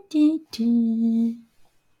 Dun, dun, dun.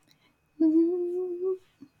 Mm-hmm.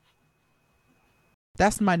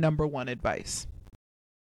 That's my number one advice.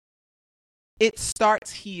 It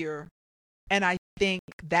starts here, and I think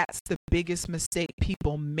that's the biggest mistake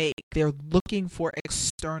people make. They're looking for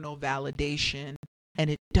external validation, and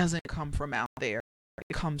it doesn't come from out there.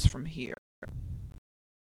 It comes from here.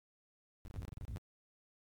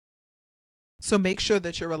 So make sure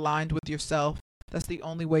that you're aligned with yourself. That's the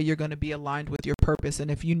only way you're going to be aligned with your purpose.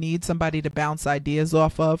 And if you need somebody to bounce ideas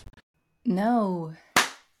off of, No.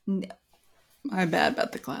 My bad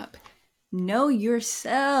about the clap. Know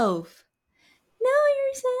yourself. Know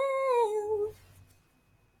yourself.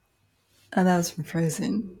 Oh, that was from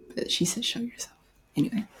Frozen, but she said show yourself.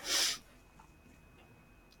 Anyway.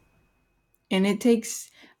 And it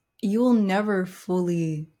takes, you will never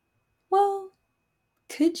fully, well,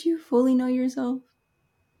 could you fully know yourself?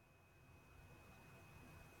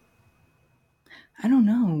 I don't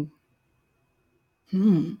know.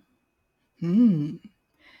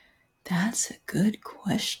 That's a good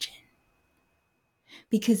question.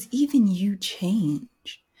 Because even you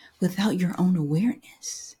change without your own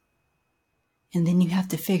awareness. And then you have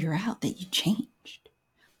to figure out that you changed.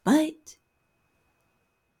 But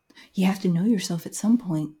you have to know yourself at some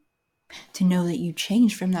point to know that you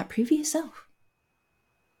changed from that previous self.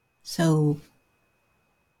 So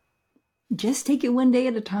just take it one day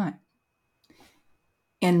at a time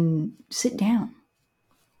and sit down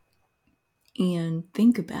and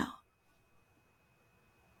think about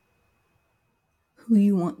who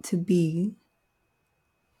you want to be,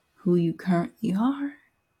 who you currently are,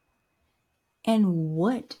 and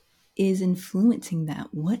what is influencing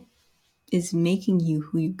that. What is making you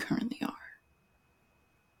who you currently are?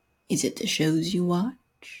 Is it the shows you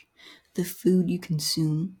watch, the food you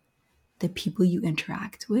consume, the people you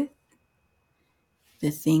interact with,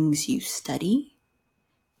 the things you study,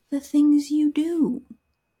 the things you do,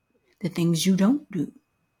 the things you don't do,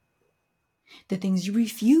 the things you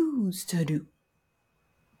refuse to do?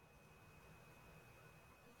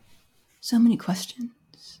 So many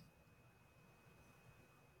questions.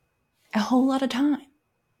 A whole lot of time.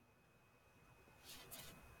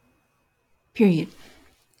 Period.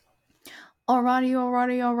 Alrighty.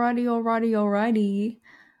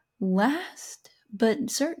 Last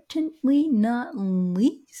but certainly not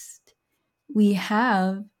least, we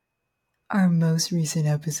have our most recent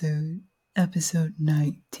episode, episode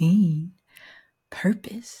 19,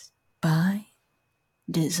 Purpose by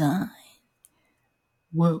Design.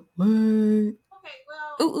 What? Okay,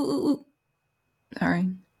 well. Ooh. Sorry.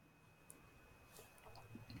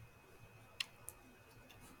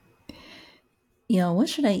 Yo, what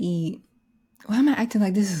should I eat? Why am I acting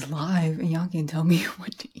like this is live and y'all can tell me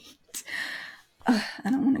what to eat? I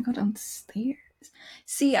don't want to go downstairs.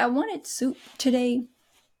 See, I wanted soup today,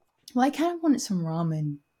 Well, I kind of wanted some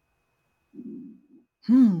ramen.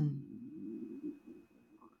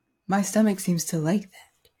 My stomach seems to like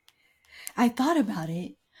that. I thought about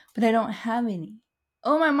it, but I don't have any.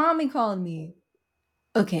 Oh, my mommy called me.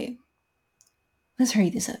 Okay, let's hurry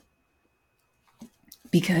this up.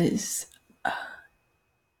 Because,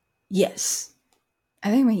 yes, I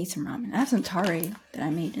think I'm gonna eat some ramen. I have some tare that I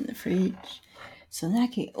made in the fridge. So in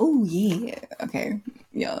that case, oh yeah, okay,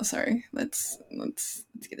 yeah. Sorry, let's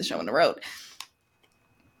get the show on the road.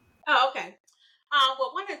 Oh, okay.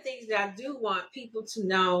 Well, one of the things that I do want people to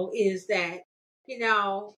know is that,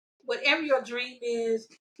 whatever your dream is,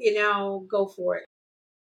 go for it.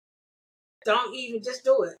 Don't even just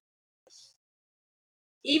do it.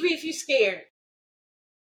 Even if you're scared.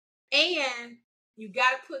 And you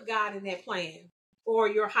got to put God in that plan or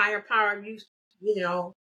your higher power,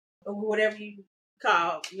 or whatever you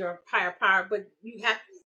call your higher power. But you got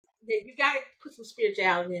to put some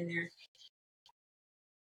spirituality in there.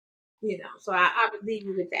 So I would leave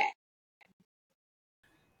you with that.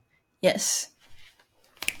 Yes.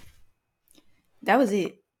 That was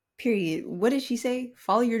it. Period. What did she say?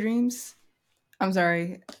 Follow your dreams? I'm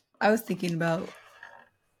sorry. I was thinking about...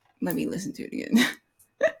 Let me listen to it again.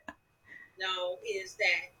 No, is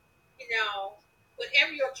that,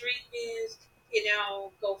 whatever your dream is,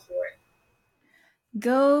 go for it.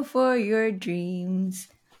 Go for your dreams.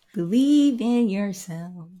 Believe in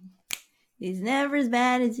yourself. It's never as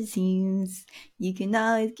bad as it seems. You can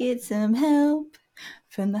always get some help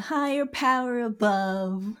from the higher power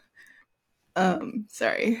above.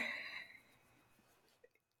 Sorry.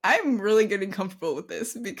 I'm really getting comfortable with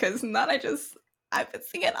this because I've been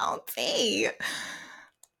singing all day.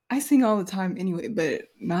 I sing all the time anyway, but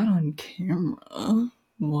not on camera.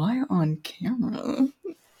 Why on camera?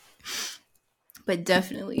 But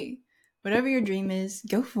definitely, whatever your dream is,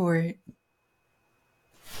 go for it.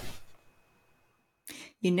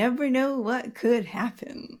 You never know what could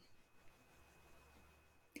happen.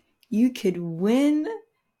 You could win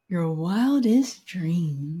your wildest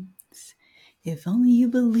dreams if only you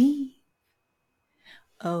believe.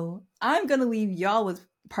 Oh, I'm gonna leave y'all with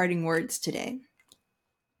parting words today.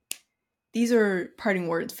 These are parting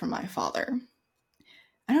words from my father.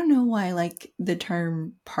 I don't know why I like the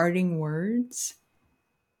term parting words.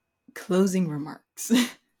 Closing remarks.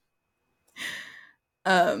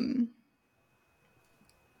 Why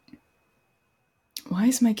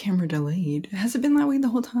is my camera delayed? Has it been that way the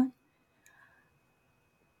whole time?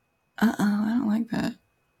 I don't like that.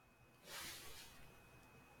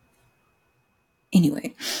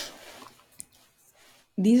 Anyway,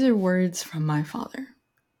 these are words from my father.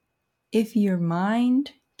 If your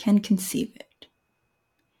mind can conceive it,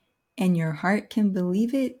 and your heart can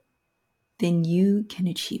believe it, then you can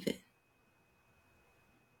achieve it.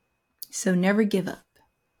 So never give up.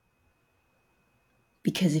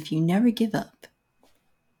 Because if you never give up,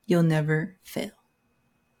 you'll never fail.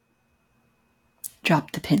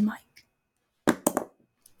 Drop the pin mic.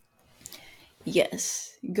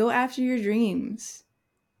 Yes, go after your dreams.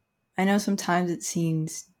 I know sometimes it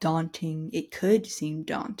seems daunting. It could seem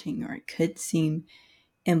daunting or it could seem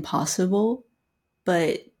impossible.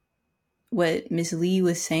 But what Miss Lee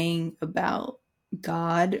was saying about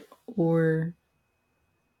God or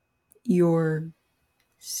your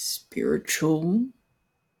spiritual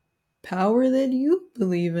power that you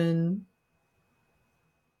believe in.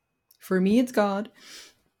 For me, it's God.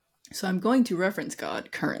 So I'm going to reference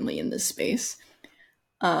God currently in this space.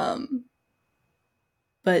 But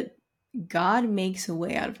God makes a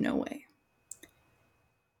way out of no way.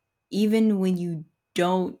 Even when you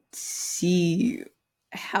don't see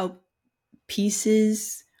how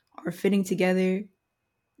pieces are fitting together,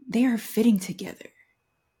 they are fitting together.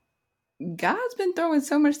 God's been throwing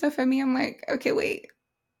so much stuff at me. I'm like, okay, wait.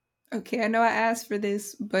 Okay, I know I asked for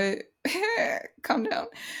this, but calm down.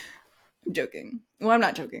 I'm joking. Well, I'm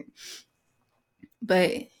not joking.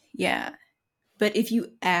 But yeah. But if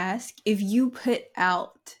you ask, if you put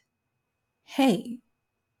out, hey,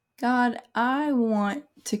 God, I want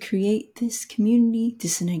to create this community.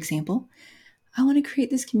 This is an example. I want to create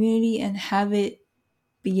this community and have it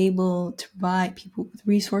be able to provide people with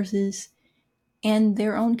resources and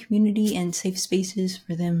their own community and safe spaces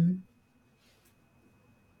for them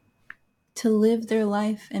to live their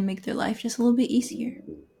life and make their life just a little bit easier.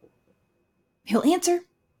 He'll answer.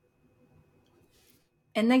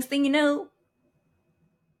 And next thing you know,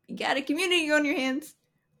 you got a community on your hands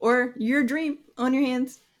or your dream on your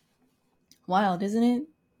hands. Wild, isn't it?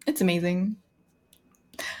 It's amazing.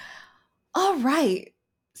 All right.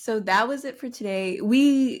 So that was it for today.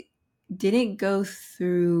 We didn't go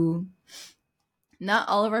through... Not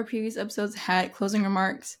all of our previous episodes had closing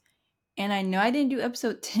remarks. And I know I didn't do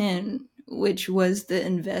episode 10, which was the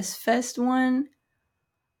Invest Fest one.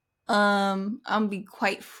 I'll be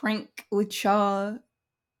quite frank with y'all.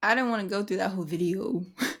 I didn't want to go through that whole video.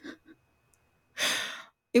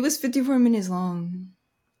 It was 54 minutes long.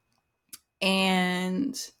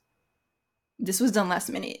 And this was done last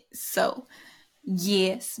minute. So,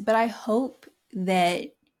 yes. But I hope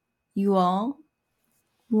that you all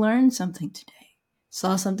learned something today.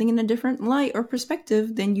 Saw something in a different light or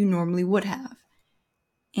perspective than you normally would have.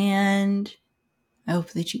 And I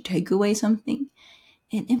hope that you take away something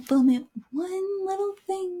and implement one little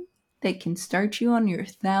thing that can start you on your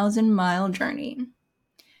 1,000-mile journey.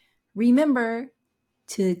 Remember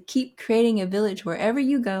to keep creating a village wherever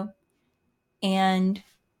you go. And,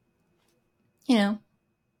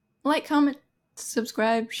 like, comment,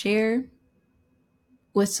 subscribe, share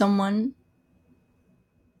with someone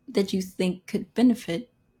that you think could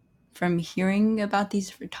benefit from hearing about these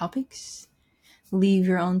different topics. Leave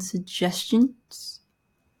your own suggestions.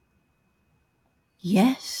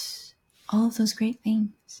 Yes, all of those great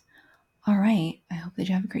things. All right, I hope that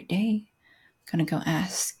you have a great day. I'm gonna go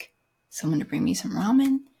ask someone to bring me some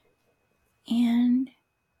ramen,